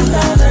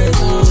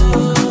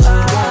 Oh.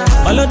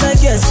 My Lord, I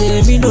guess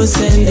me no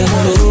send them.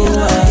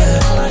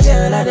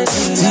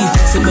 See,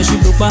 say me she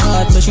broke my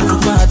heart, me she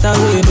took my heart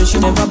away, but she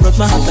never brought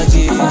my heart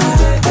again.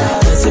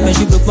 Say me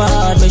she broke my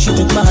heart, me she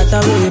took my heart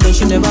away, but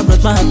she never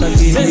brought my heart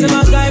again. Say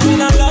my guy me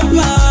not love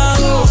her,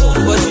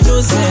 but you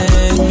don't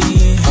send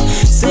me.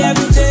 Say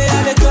every day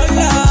I dey call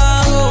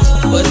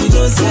her, but you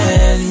don't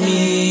send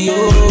me. Oh,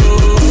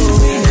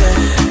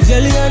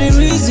 girl, you are the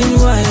reason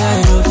why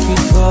I don't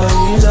feel for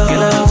you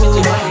love.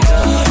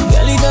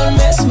 Girl, you don't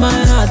mess my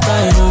heart, I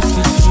don't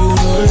feel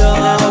you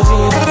love.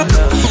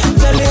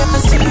 Girl, you are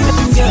see them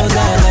girls I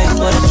like,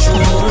 but you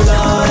don't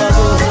love.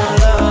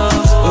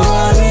 Oh,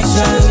 I wish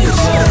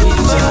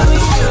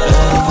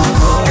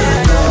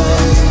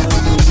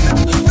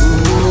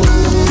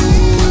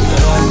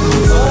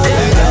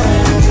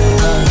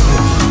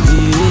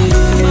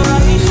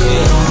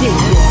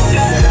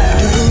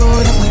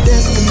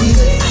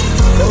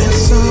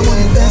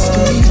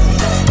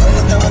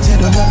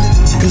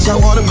cause I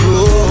wanna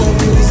grow.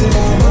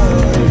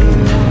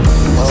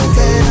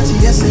 Okay, that's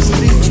yes, it's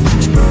me.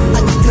 I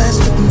can bless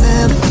with the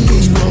melody.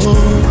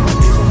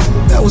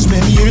 That was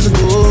many years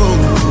ago.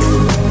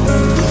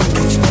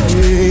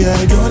 Yeah,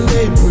 I don't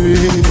day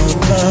pray,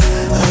 Mama.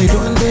 I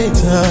don't day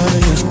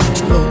tired.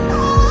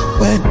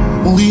 When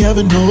will we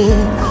ever know?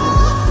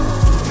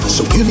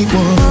 So give me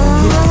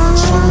one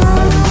song.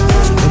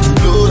 When you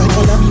blow like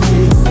all I'm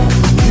here.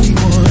 Give me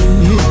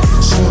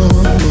one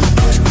song.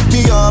 Me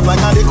up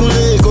like a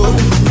Lego.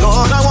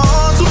 Lord, I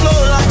want to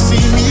blow like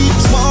see me.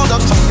 Small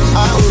doctor,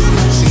 I hope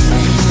you see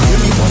me. Give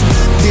me one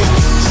hit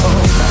song.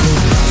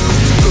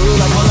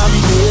 Blow like all I'm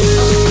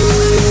here.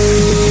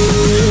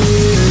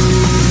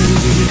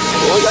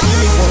 Oh yeah, give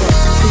me one.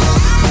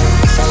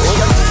 Oh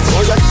yeah,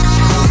 oh yeah.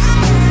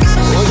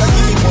 Oh yeah,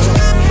 give me one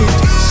hit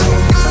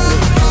song.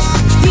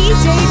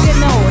 DJ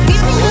Deno,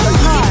 hitting them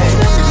hard.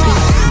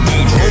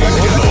 DJ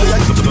Deno,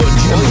 the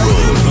General.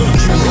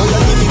 Oh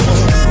yeah, give me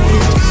one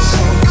hit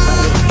song.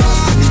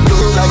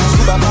 Like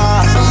you, Baba.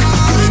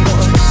 Give me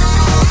one.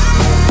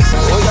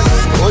 Oh yeah,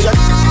 oh yeah.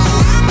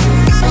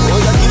 Oh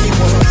yeah, give me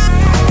one.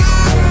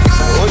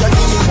 Oh yeah,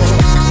 give me one.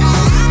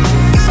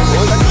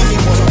 Oh yeah, give me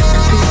one.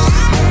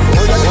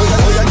 Oh yeah, oh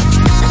yeah, oh yeah.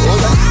 Oh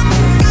yeah,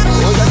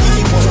 oh yeah, give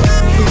me one.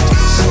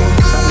 So,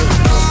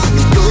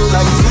 you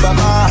like you,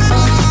 Baba.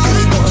 Give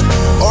me one.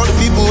 All the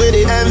people where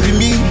they envy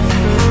me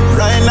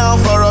right now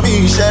for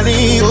me,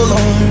 Shelly. Hold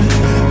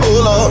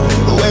on,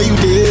 where you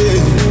did.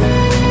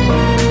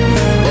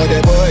 Oh, the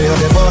boy,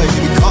 you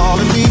be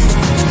calling me.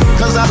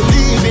 Cause I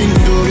believe in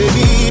you,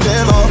 baby,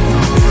 them all.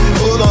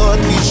 Oh Lord,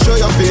 please show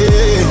your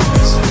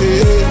face.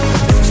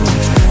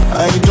 Yeah.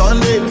 I done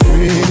they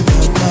pray,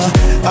 Papa.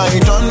 I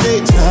done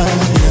they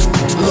time.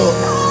 Lord,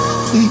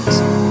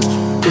 please,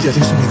 put your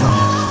things to me, come.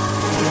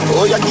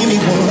 Oh, yeah, give me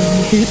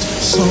one hit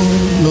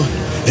song, Lord.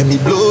 Let me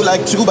blow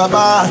like two,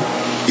 Baba.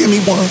 Give me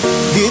one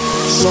hit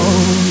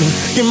song.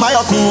 Give my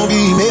akun,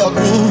 be me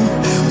akun.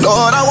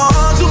 Lord, I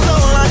want to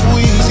blow like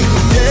Weezy.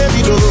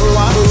 Every door,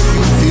 I hope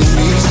you feel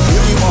me. So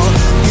give me one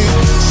hit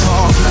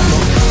song.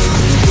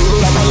 Blow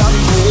like a love.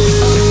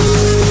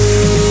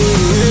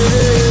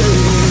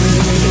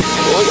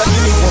 Oh, yeah,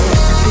 give me one.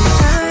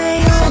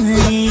 I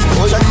only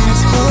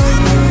ask for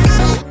you.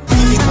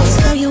 I'll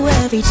tell you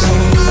every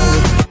day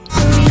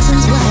the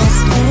reasons why I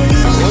stay.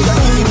 Oh, yeah,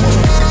 give me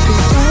one.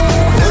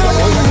 Oh, yeah,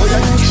 oh, yeah, oh,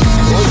 yeah.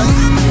 Oh, yeah.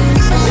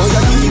 Oh,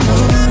 yeah, give me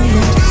one.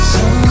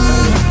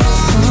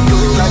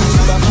 Like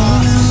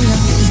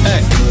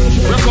hey,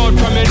 record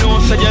from your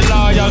nose, say you're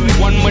loyal.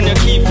 One man you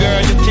keep,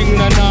 girl, you think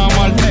not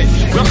normal. Hey,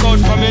 record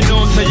from your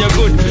nose, say you're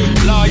good.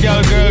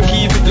 Loyal, girl,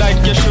 keep it like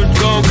you should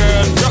go,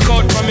 girl.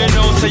 Record from your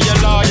nose, say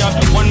you're loyal.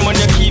 One man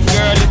you keep,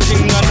 girl, you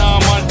think not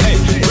normal. Hey,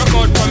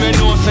 record from your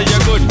nose, say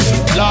you're good.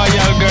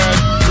 Loyal, girl,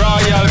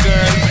 royal,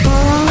 girl.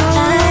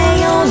 I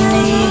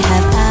only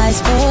have eyes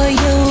for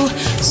you,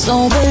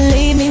 so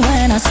believe me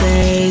when I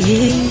say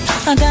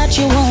I got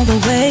you all the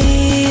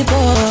way,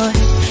 boy.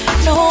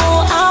 No,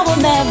 I will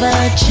never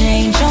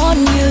change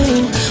on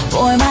you.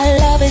 Boy, my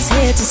love is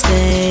here to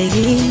stay.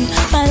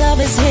 My love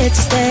is here to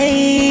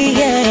stay,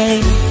 yeah.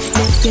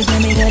 You give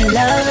me good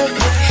love,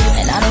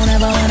 and I don't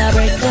ever wanna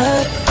break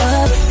up.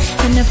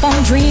 And if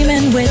I'm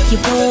dreaming with you,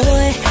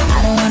 boy,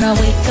 I don't wanna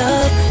wake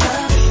up.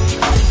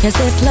 Cause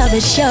this love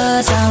is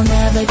yours, I'll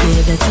never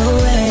give it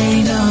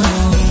away, no.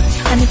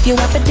 And if you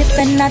have a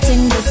different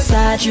nothing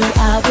beside you,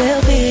 I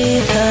will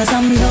be. Cause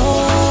I'm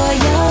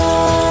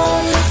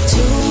loyal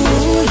to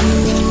you.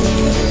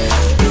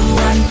 You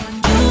want,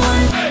 you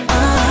want.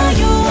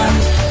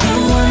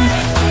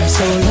 I'm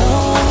so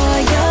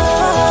loyal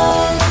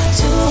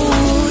to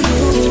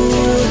you.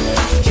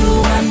 You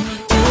want,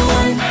 you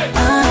want.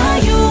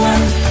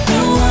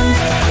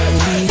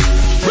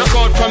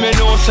 Record from your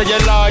nose, say you're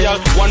loyal.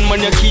 One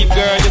man you keep,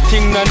 girl, you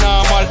think not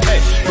normal. Hey,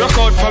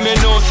 record from your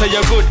nose, say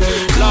you're good.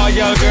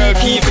 Loyal, girl,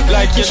 keep it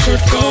like you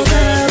should go,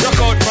 girl.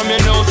 Record from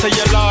your nose, say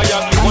you're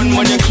loyal.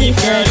 when you keep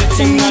girl, the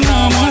thing not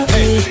normal.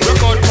 Hey, rock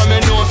out from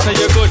your nose, say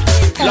you're good,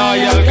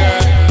 loyal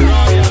girl.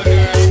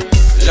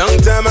 Long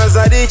time as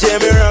a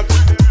DJ, me rock.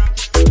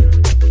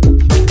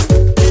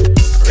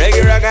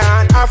 Reggae, ragga,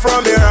 and Afro,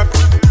 me rock.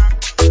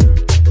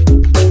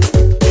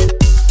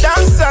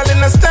 Dancehall in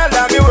the style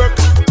that me work.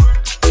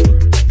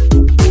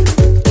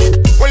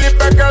 Well, if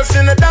the girls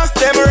in the dance,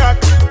 them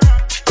rock.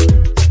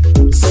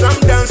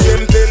 Some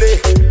dancing belly,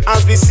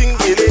 as we sing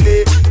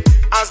gelele,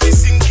 as we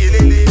sing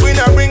gelele. We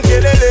not bring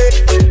gelele,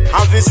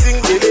 as we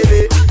sing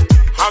gelele,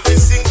 as we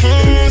sing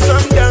gelele.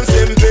 Some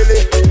dancing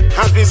belly,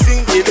 as we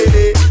sing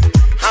gelele,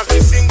 as we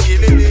sing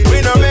gelele.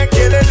 We not make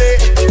gelele,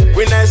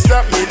 we not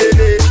stop me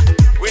lele,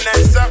 we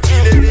not stop me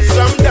lele.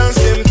 Some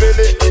dancing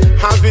belly,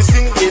 as we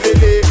sing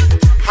gelele,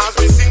 as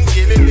we sing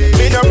gelele.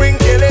 We not bring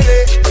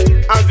gelele,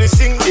 as we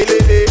sing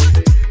gelele,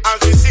 as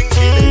we sing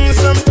gelele.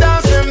 Some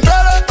dancing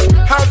belly,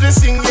 as we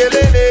sing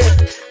gelele,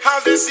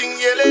 as we sing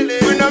gelele.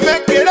 We not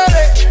make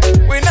gelele,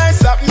 we not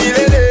stop me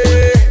lele,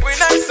 we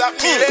not stop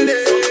me lele.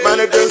 Man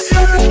a dance,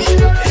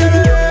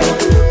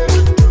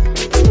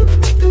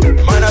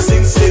 man a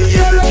sing say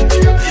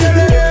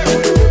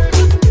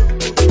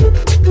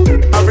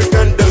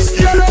African dance,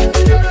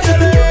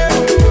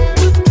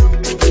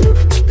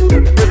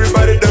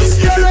 everybody dance,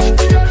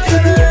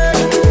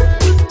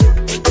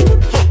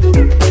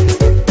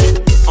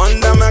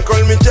 Under man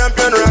call me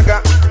champion ragga.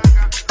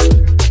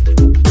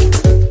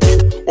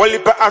 Only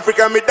for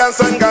Africa me dance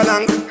and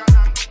galang.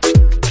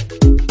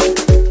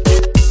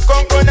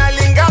 Konkona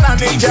lingala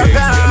in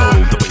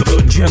Japan. The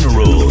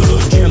general.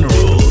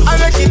 I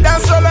make it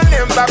dance all on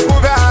them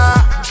bakuga.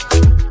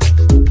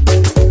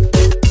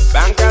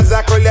 Bankaza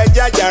kola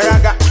jaja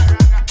raga.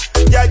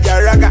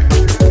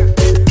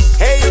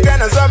 Hey you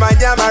gonna sama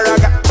nyama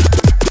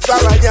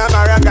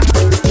raga.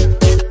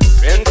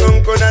 Ben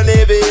konkona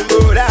nebe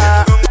mbura.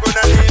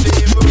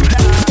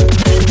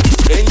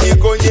 Benji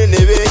konye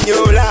nebe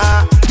nyola.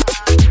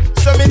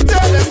 So me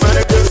tell them man a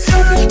dance,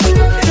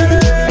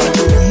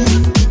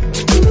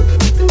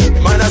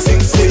 man a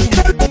sing sing.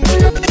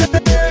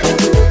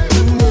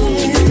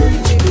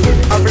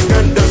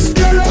 African dance,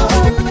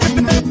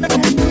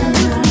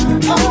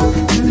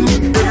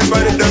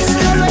 everybody dance.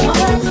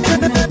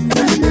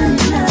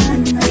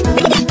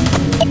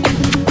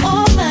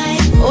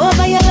 Oh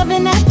my, you're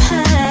loving that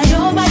pie.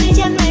 Nobody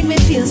can make me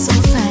feel so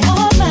fine.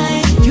 Oh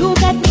my, you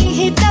got me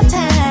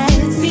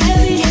hypnotized.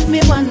 Give me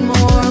one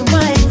more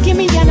wine. Give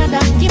me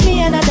another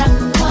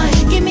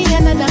wine. Give me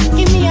another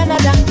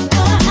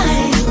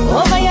wine.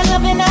 Oh my, you're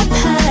loving that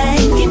pie.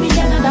 Give me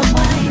another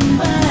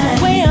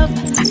wine. Way up,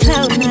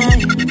 cloud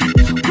nine.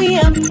 We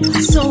up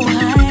so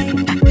high.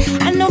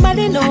 And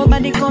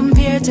nobody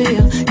compare to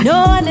you.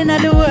 No one in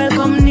the world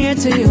come near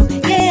to you.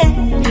 Yeah,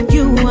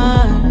 you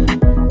are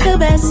the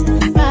best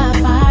by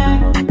far.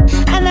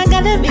 And I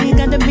gotta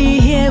be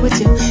here with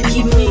you.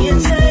 Keep me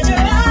inside your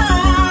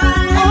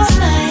eyes.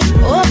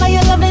 Oh my,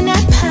 you're loving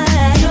that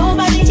pie.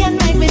 Nobody can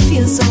make me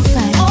feel so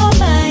fine. Oh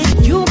my,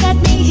 you got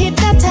me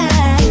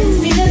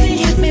hypnotized.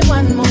 Give me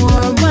one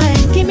more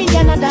wine. Give me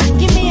another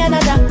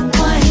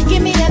wine.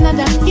 Give me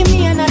another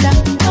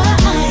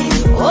wine.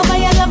 Oh my,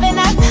 you're loving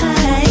that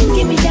pie.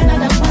 Give me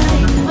another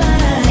wine.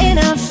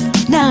 Enough,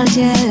 not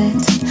yet.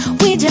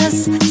 We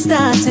just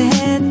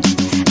started.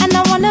 And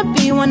I wanna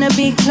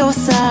be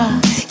closer.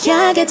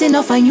 Can't get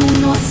enough of you,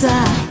 no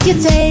sir. You're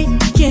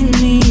taking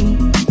me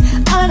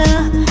on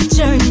a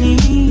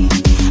journey.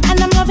 And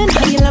I'm loving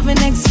how you're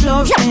loving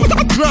exploring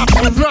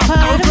every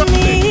part of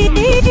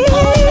me.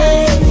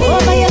 Oh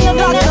my, you're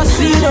loving that.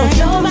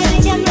 Nobody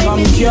can make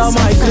me feel so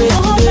fine.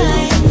 Oh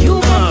my, you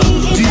got me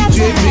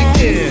hypnotized.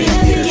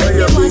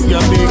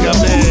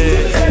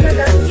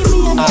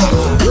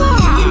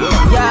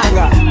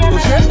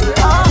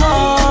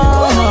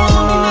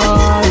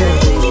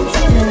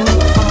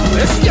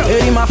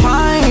 Erima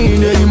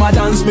fine, Erima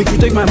dance, make you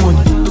take my money.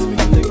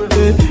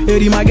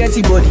 Erima get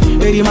it body,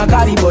 Erima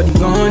carry body,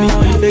 gone.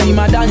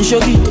 Erima dance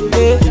shogi,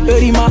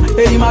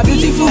 Erima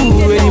beautiful,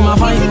 Erima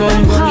fine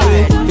body.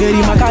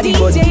 Erima carry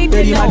body,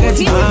 Erima get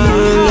it body,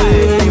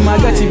 Erima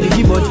get it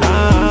biggie body.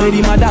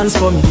 Erima dance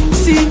for me,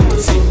 see.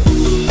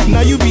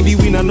 Now you be the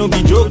winner, no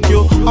be joke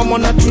yo. I'm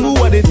on a true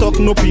what they talk,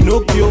 no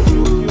Pinocchio.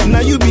 Now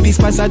you be the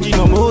spice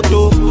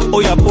moto. Oh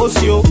yeah,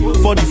 post yo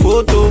for the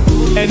photo.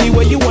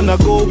 Anywhere you wanna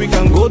go, we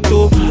can go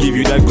to. Give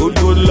you that good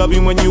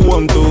loving when you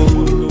want to.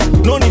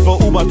 No need for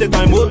Uber, take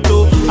my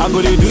moto. I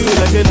go to do you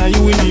like say now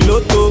you win the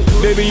lotto.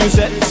 Baby you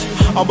set,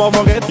 about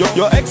forget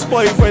your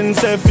ex-boyfriend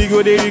said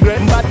figure they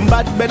regret.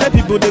 Bad better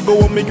people they go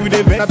and make you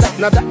the vet.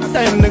 Not that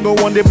time they go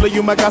one they play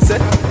you my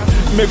cassette.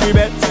 Make we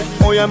bet,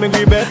 oh yeah make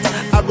we bet.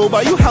 I go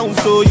buy you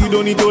house so you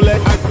don't need to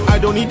let. I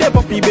don't need a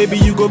puppy baby,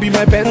 you go be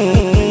my pet.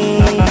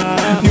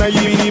 Now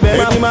you be the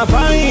best. Erima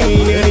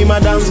fine, Erima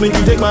dance make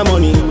you take my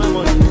money.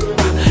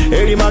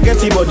 Erima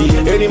get it body,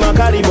 Erima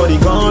carry body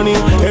gone.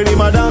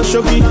 Erima dance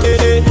shoki,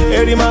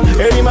 Erima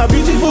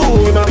beautiful,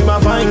 Erima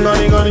fine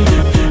gone.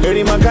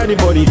 Erima carry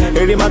body,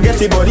 Erima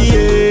get it body,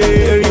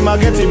 Erima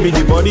get it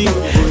big body.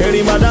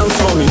 Erima dance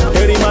for me,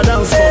 Erima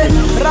dance for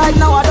me. Right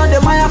now I done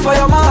the Maya for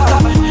your mother.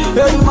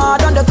 Erima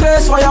done the crazy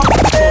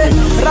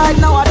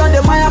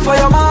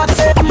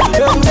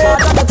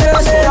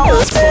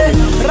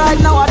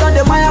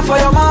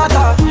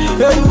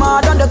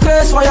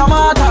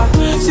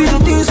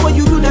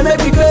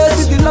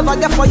I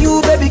get for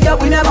you, baby girl,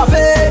 we never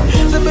fail.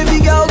 So baby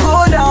girl,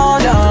 go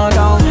down, down,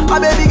 down. My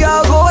baby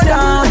girl, go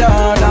down,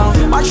 down,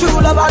 down. My true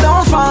love, I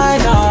don't find,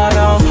 no,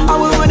 no. And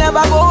we will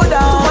never go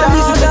down. My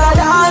music, I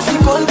dance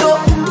in conto.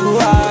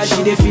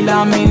 She dey feel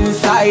I'm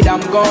inside,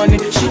 I'm gone.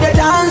 She dey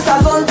dance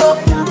as on top.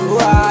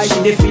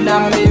 She dey feel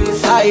I'm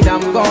inside,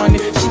 I'm gone.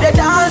 She dey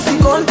dance in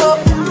conto.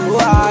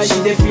 She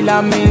dey feel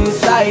I'm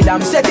inside,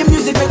 I'm set the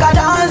music make her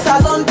dance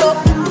as on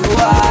top.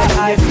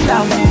 I feel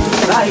I'm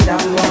inside,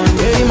 I'm gone.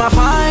 Hey, my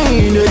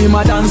fine, hey,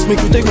 my dance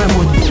make you take my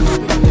money.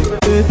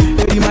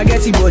 Hey, my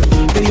getty body,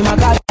 hey, my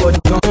cat body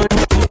gone.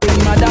 Hey,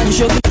 my dance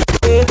show,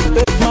 hey,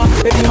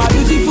 my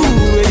beautiful,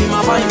 hey,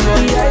 my fine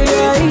body.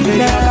 Hey,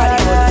 my cat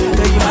body,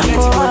 hey, my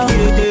getty body.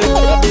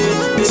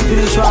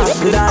 Spiritual,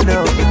 good I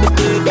know.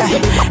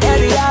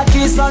 Area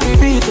kiss on the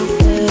beat.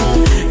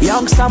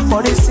 Young Sam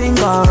for the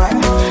singer, right?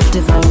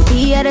 Divine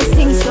be at a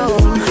sing song.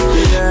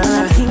 And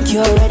I think you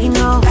already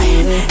know.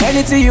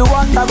 Anything you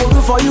want, I go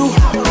do for you.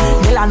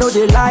 Girl, I know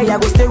they lie, I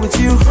go stay with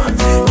you.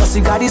 Cause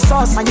you got the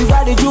sauce and you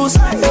got the juice.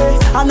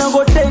 I'm not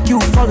gonna take you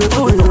for the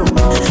fool.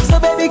 So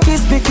baby,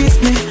 kiss me,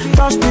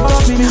 touch me,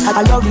 touch me.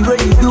 I love the way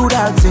you do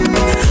that thing.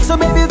 So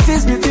baby,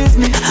 tease me,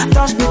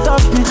 touch me,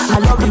 touch me. I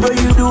love the way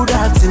you do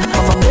that thing.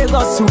 From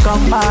Lagos to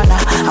Kampala,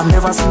 I've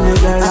never seen a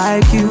girl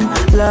like you,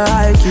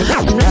 like you.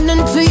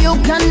 London to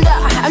Uganda,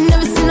 I've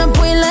never seen a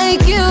boy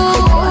like you.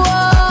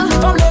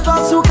 From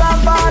Lagos to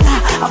Kampala,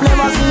 I've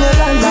never seen a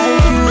girl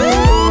like you.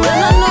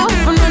 No,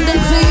 from London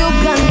to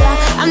Uganda,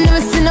 I've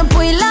never seen a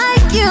boy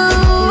like you.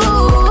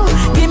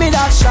 Give me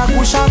that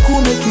shaku shaku,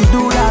 make you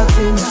do that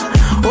thing.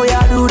 Oh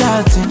yeah, do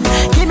that thing.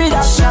 Give me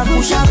that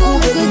shaku shaku,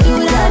 make you do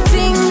that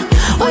thing.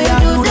 Oh yeah,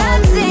 do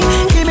that thing.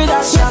 Give me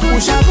that shaku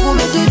shaku,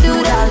 make you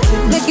do that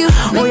thing. Make you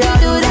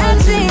do that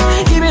thing.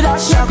 Give me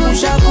that shaku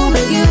shaku,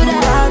 make you do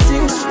that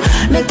thing.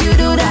 Make you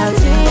do that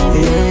thing.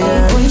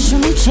 Yeah. Boy, show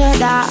me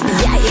cheddar.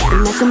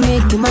 And I can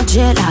make you my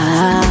cheddar.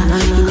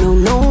 You know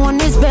no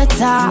one is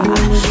better.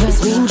 It's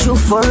been true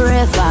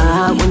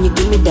forever. When you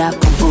give me that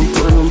boom,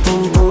 boom,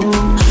 boom, boom,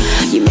 boom.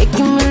 You're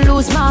making me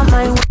lose my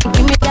mind. When you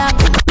give me that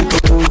boom,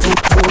 boom, boom,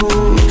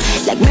 boom.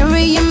 Like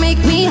Mary, you make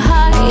me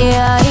high.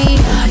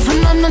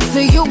 From London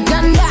to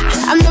Uganda,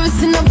 I've never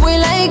seen a boy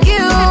like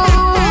you.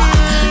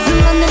 From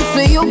London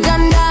to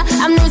Uganda,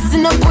 I've never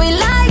seen a boy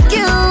like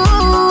you.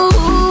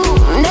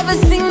 Never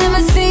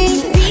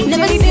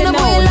seen a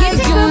boy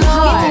like you.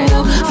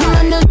 No. From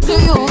London to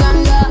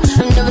Uganda,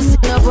 I've never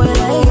seen a boy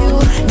like you.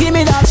 Give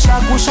me that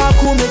shaku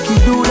shaku, make you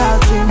do that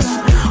thing.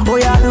 Oh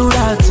yeah, do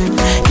that thing.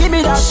 Give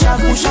me that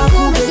shaku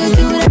shaku, make you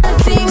do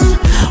that thing.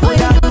 Oh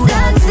yeah, do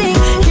that thing.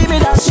 Give me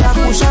that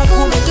shaku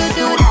shaku, make you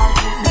do that.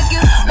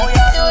 Oh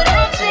yeah, do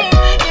that thing.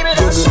 Give me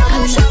that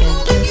shaku shaku.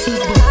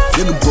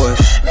 You're the boy.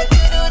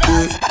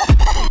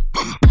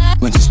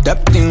 When she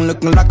stepped in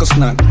looking like a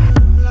snack,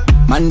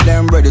 man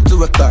damn ready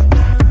to attack.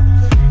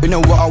 You know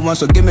what I want,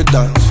 so give me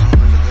that.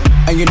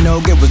 And you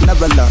know it was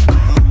never luck.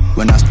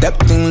 When I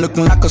stepped in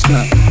looking like a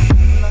snack,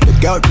 the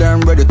girl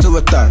damn ready to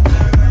attack.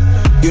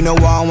 You know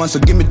what I want, so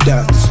give me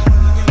that.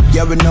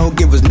 Yeah, we know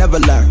it was never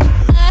luck.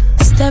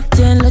 Stepped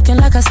in looking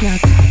like a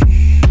snack.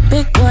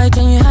 Big boy,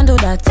 can you handle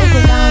that? Take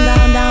it down,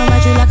 down, down,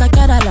 ride you like a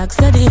Cadillac.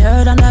 Steady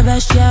heard I'm the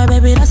best, yeah,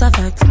 baby, that's a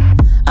fact.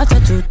 After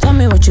two, tell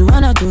me what you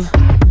wanna do.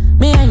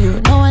 Me and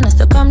you, no one has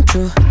to come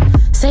true.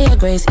 Say your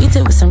grace, eat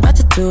it with some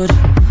gratitude.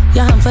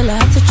 Yeah, I'm full of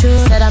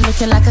attitude. Said I'm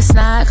looking like a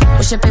snack.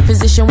 What's your pay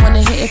position? Wanna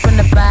hit it from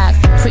the back.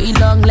 Pretty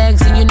long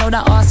legs, and you know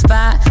that ass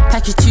fat.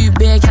 Pack you too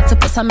big, had to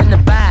put some in the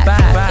back.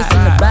 It's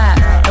in the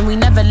back, and we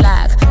never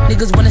lack.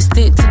 Niggas wanna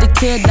stick to the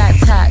kid like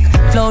tack.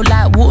 Flow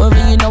like water,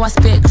 and you know I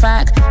spit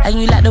crack. And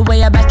you like the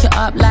way I back it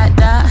up like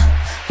that.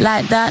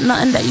 Like that,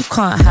 nothing that you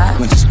can't hack.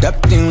 When she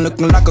stepped in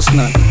looking like a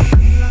snack,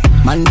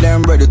 man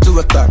damn ready to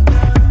attack.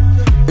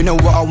 You know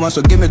what I want,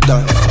 so give me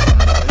that.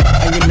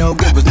 And you know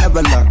it was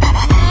never luck.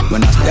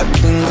 When I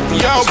stepped in looking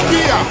like a snack.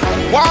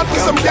 Yo, walk to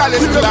some gal in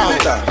the loud.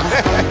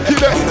 You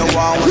know what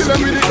I want, so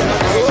give me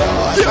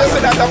that. Kill us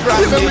that a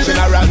prostitution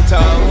around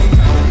town.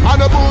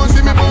 And a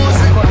boozy, me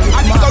boozy.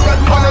 And the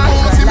current one a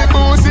boozy, me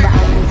boozy.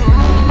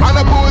 And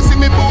a boozy,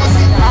 me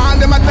boozy. And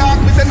them attack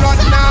me, say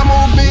nothing now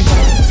move me.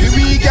 The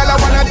wee gal I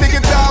wanna take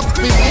it up.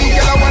 The wee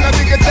gal I wanna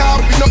take it up.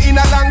 We no in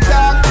a long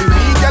talk. The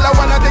wee gal I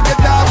wanna take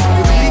it up.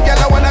 The wee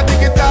gal I wanna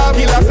take it up.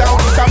 Killer sound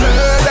is a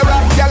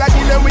murderer. Gal I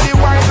kill him with the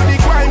wine, with the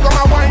grind.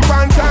 Come a wine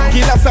pan time.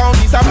 Killer sound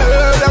is a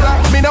murderer.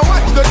 Me no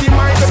watch dirty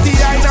mind, dirty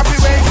eye, not be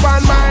waste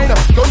pan mine.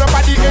 Don't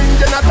nobody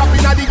engine a tap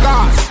inna the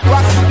gas.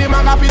 Watch for the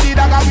maga for the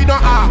dagger we no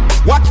have.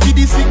 Watch for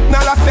the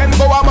signal a send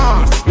go a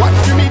mass. Watch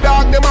for me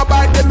dog them a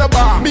bite them the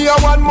bar. Me a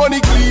want money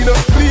cleaner,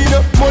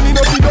 cleaner. Money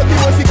no be dirty,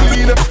 must be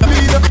cleaner,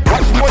 cleaner.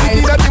 Watch money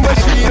inna the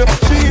machine,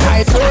 machine.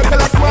 Circle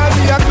a small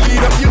me a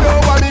cleaner. You know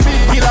what me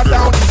mean? Killer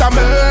sound is a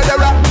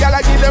murderer. Gyal a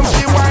give them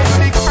the wine,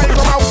 the kind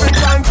come a wine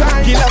pan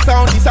time. Killer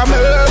sound is a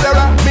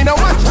murderer. Me no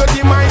watch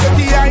dirty mind,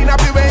 dirty eye, not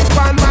be waste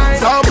pan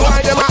mine. Some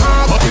boy them a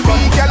ask. The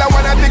wee gyal a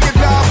wanna take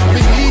it off. The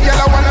wee gyal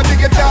a wanna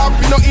take it off.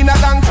 We no in a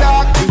long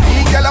talk. The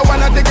wee gyal a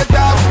wanna take it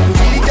off. The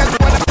wee gyal a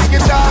wanna take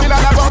it off. Killer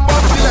a bum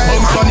bum the leg.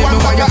 Bum funny me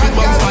why you fi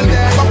bum funny.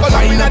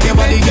 Wind up your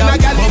body, girl.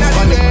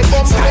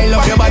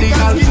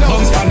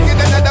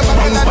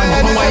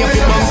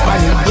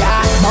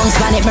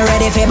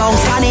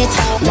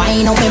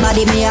 Wine up me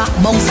body, me a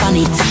bounce on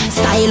it.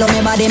 Style up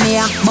me body, me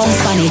a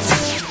bounce on it.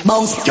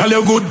 Bounce. Girl,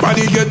 your good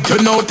body get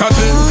 10 out of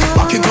 10.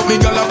 Back it up,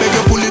 me girl, I beg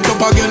you pull it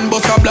up again.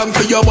 Bust a blank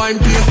for your wine,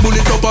 please pull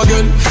it up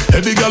again.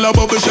 Every girl a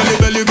bubble, shelly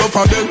belly go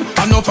for them.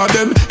 Enough of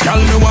them, girl,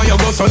 me why you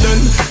go so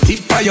then.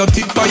 Tip by your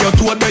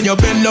toe, then you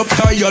bend love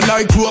tie you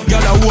like rope.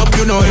 Girl, I hope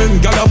you know him.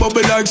 Girl, a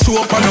bubble like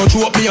soap, and no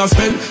choke me a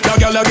spend. That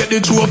girl, I get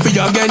the trophy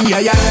again, yeah,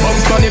 yeah.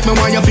 Bounce on it, me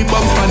why you fi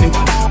bounce on it.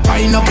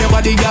 Wind up your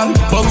body, girl,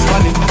 bounce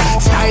on it.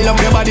 Style up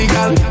your body,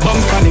 girl,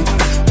 bounce on it.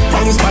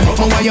 Bounce on it,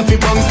 me why you fi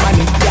bounce on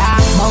it. Yeah,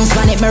 bounce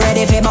on it, me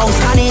ready fi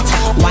bounce on it.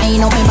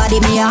 Wine up me body,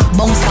 me a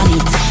bounce on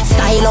it.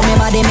 Style up me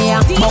body, me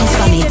a bounce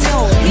on it.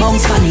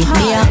 Bounce on it,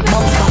 me a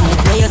bounce on it.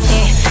 Where you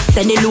say?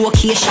 Send the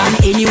location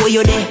anywhere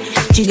you there.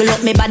 Jiggle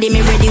up me body,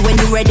 me ready when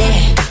you ready.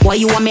 Why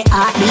you want me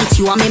heartbeat,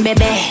 you want me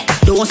baby.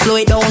 Don't slow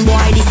it down,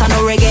 boy, this a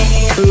no reggae.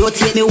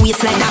 Rotate me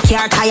waist like a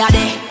car tire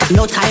there.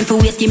 No time for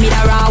waste, give me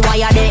the raw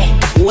wire there.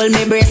 Hold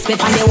me breast, me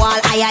on the wall,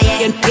 aye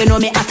aye. You know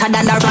me hotter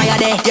than the raya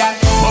there. Yeah,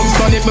 bounce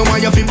on it, me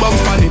want you fi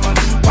bounce on it.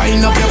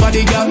 Wind up your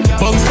body, girl,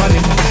 bounce on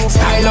it.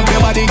 Style up your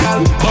body,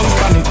 girl, bounce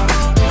on it.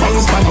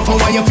 Bounce on it, me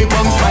want you fi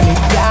bounce on it.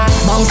 Yeah,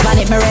 bounce on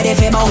it, me ready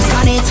fi bounce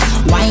on it.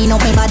 Wind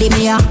up me body,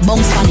 me a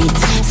bounce on it.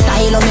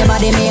 Style up me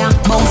body, me a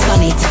bounce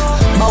on it.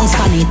 Bounce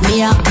on it,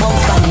 me a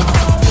bounce on it.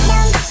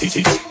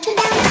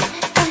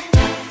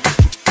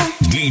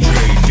 DJ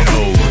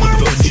Deno,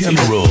 the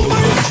General.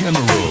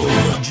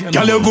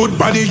 Girl, your good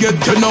body get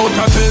 10 out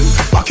of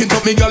 10. Back it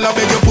up, me girl, I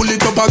beg you pull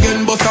it up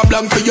again. Bust a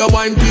blank for your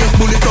wine, please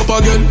pull it up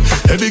again.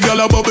 Every girl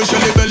a bubble,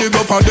 shelly belly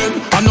go for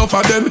them. Enough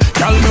of them,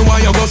 girl, me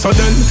why you go so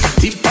then.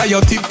 Tip by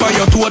your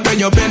toe, then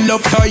you bend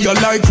love tie you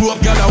like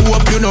rope. Girl, I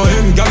hope you know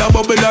him. Girl, a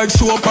bubble like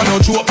soap, and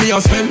no choke me a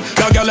spend.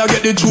 That girl, I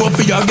get the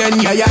trophy again,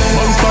 yeah, yeah.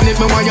 Bounce on it,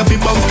 me why you fi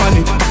bounce on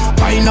it.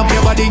 Wind up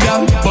your body,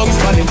 girl, bounce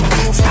on it.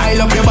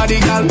 Style up your body,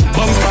 girl,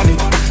 bounce on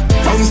it.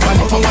 Bounce on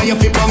it, me why you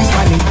fi bounce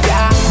on it.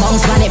 Yeah,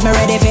 bounce on it, me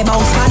ready fi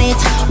bounce on it.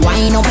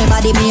 Wind up me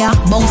body, me a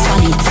bounce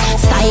on it.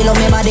 Style up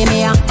me body,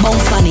 me a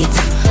bounce on it.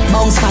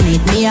 Bounce on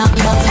it, me a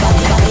bounce on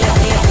it.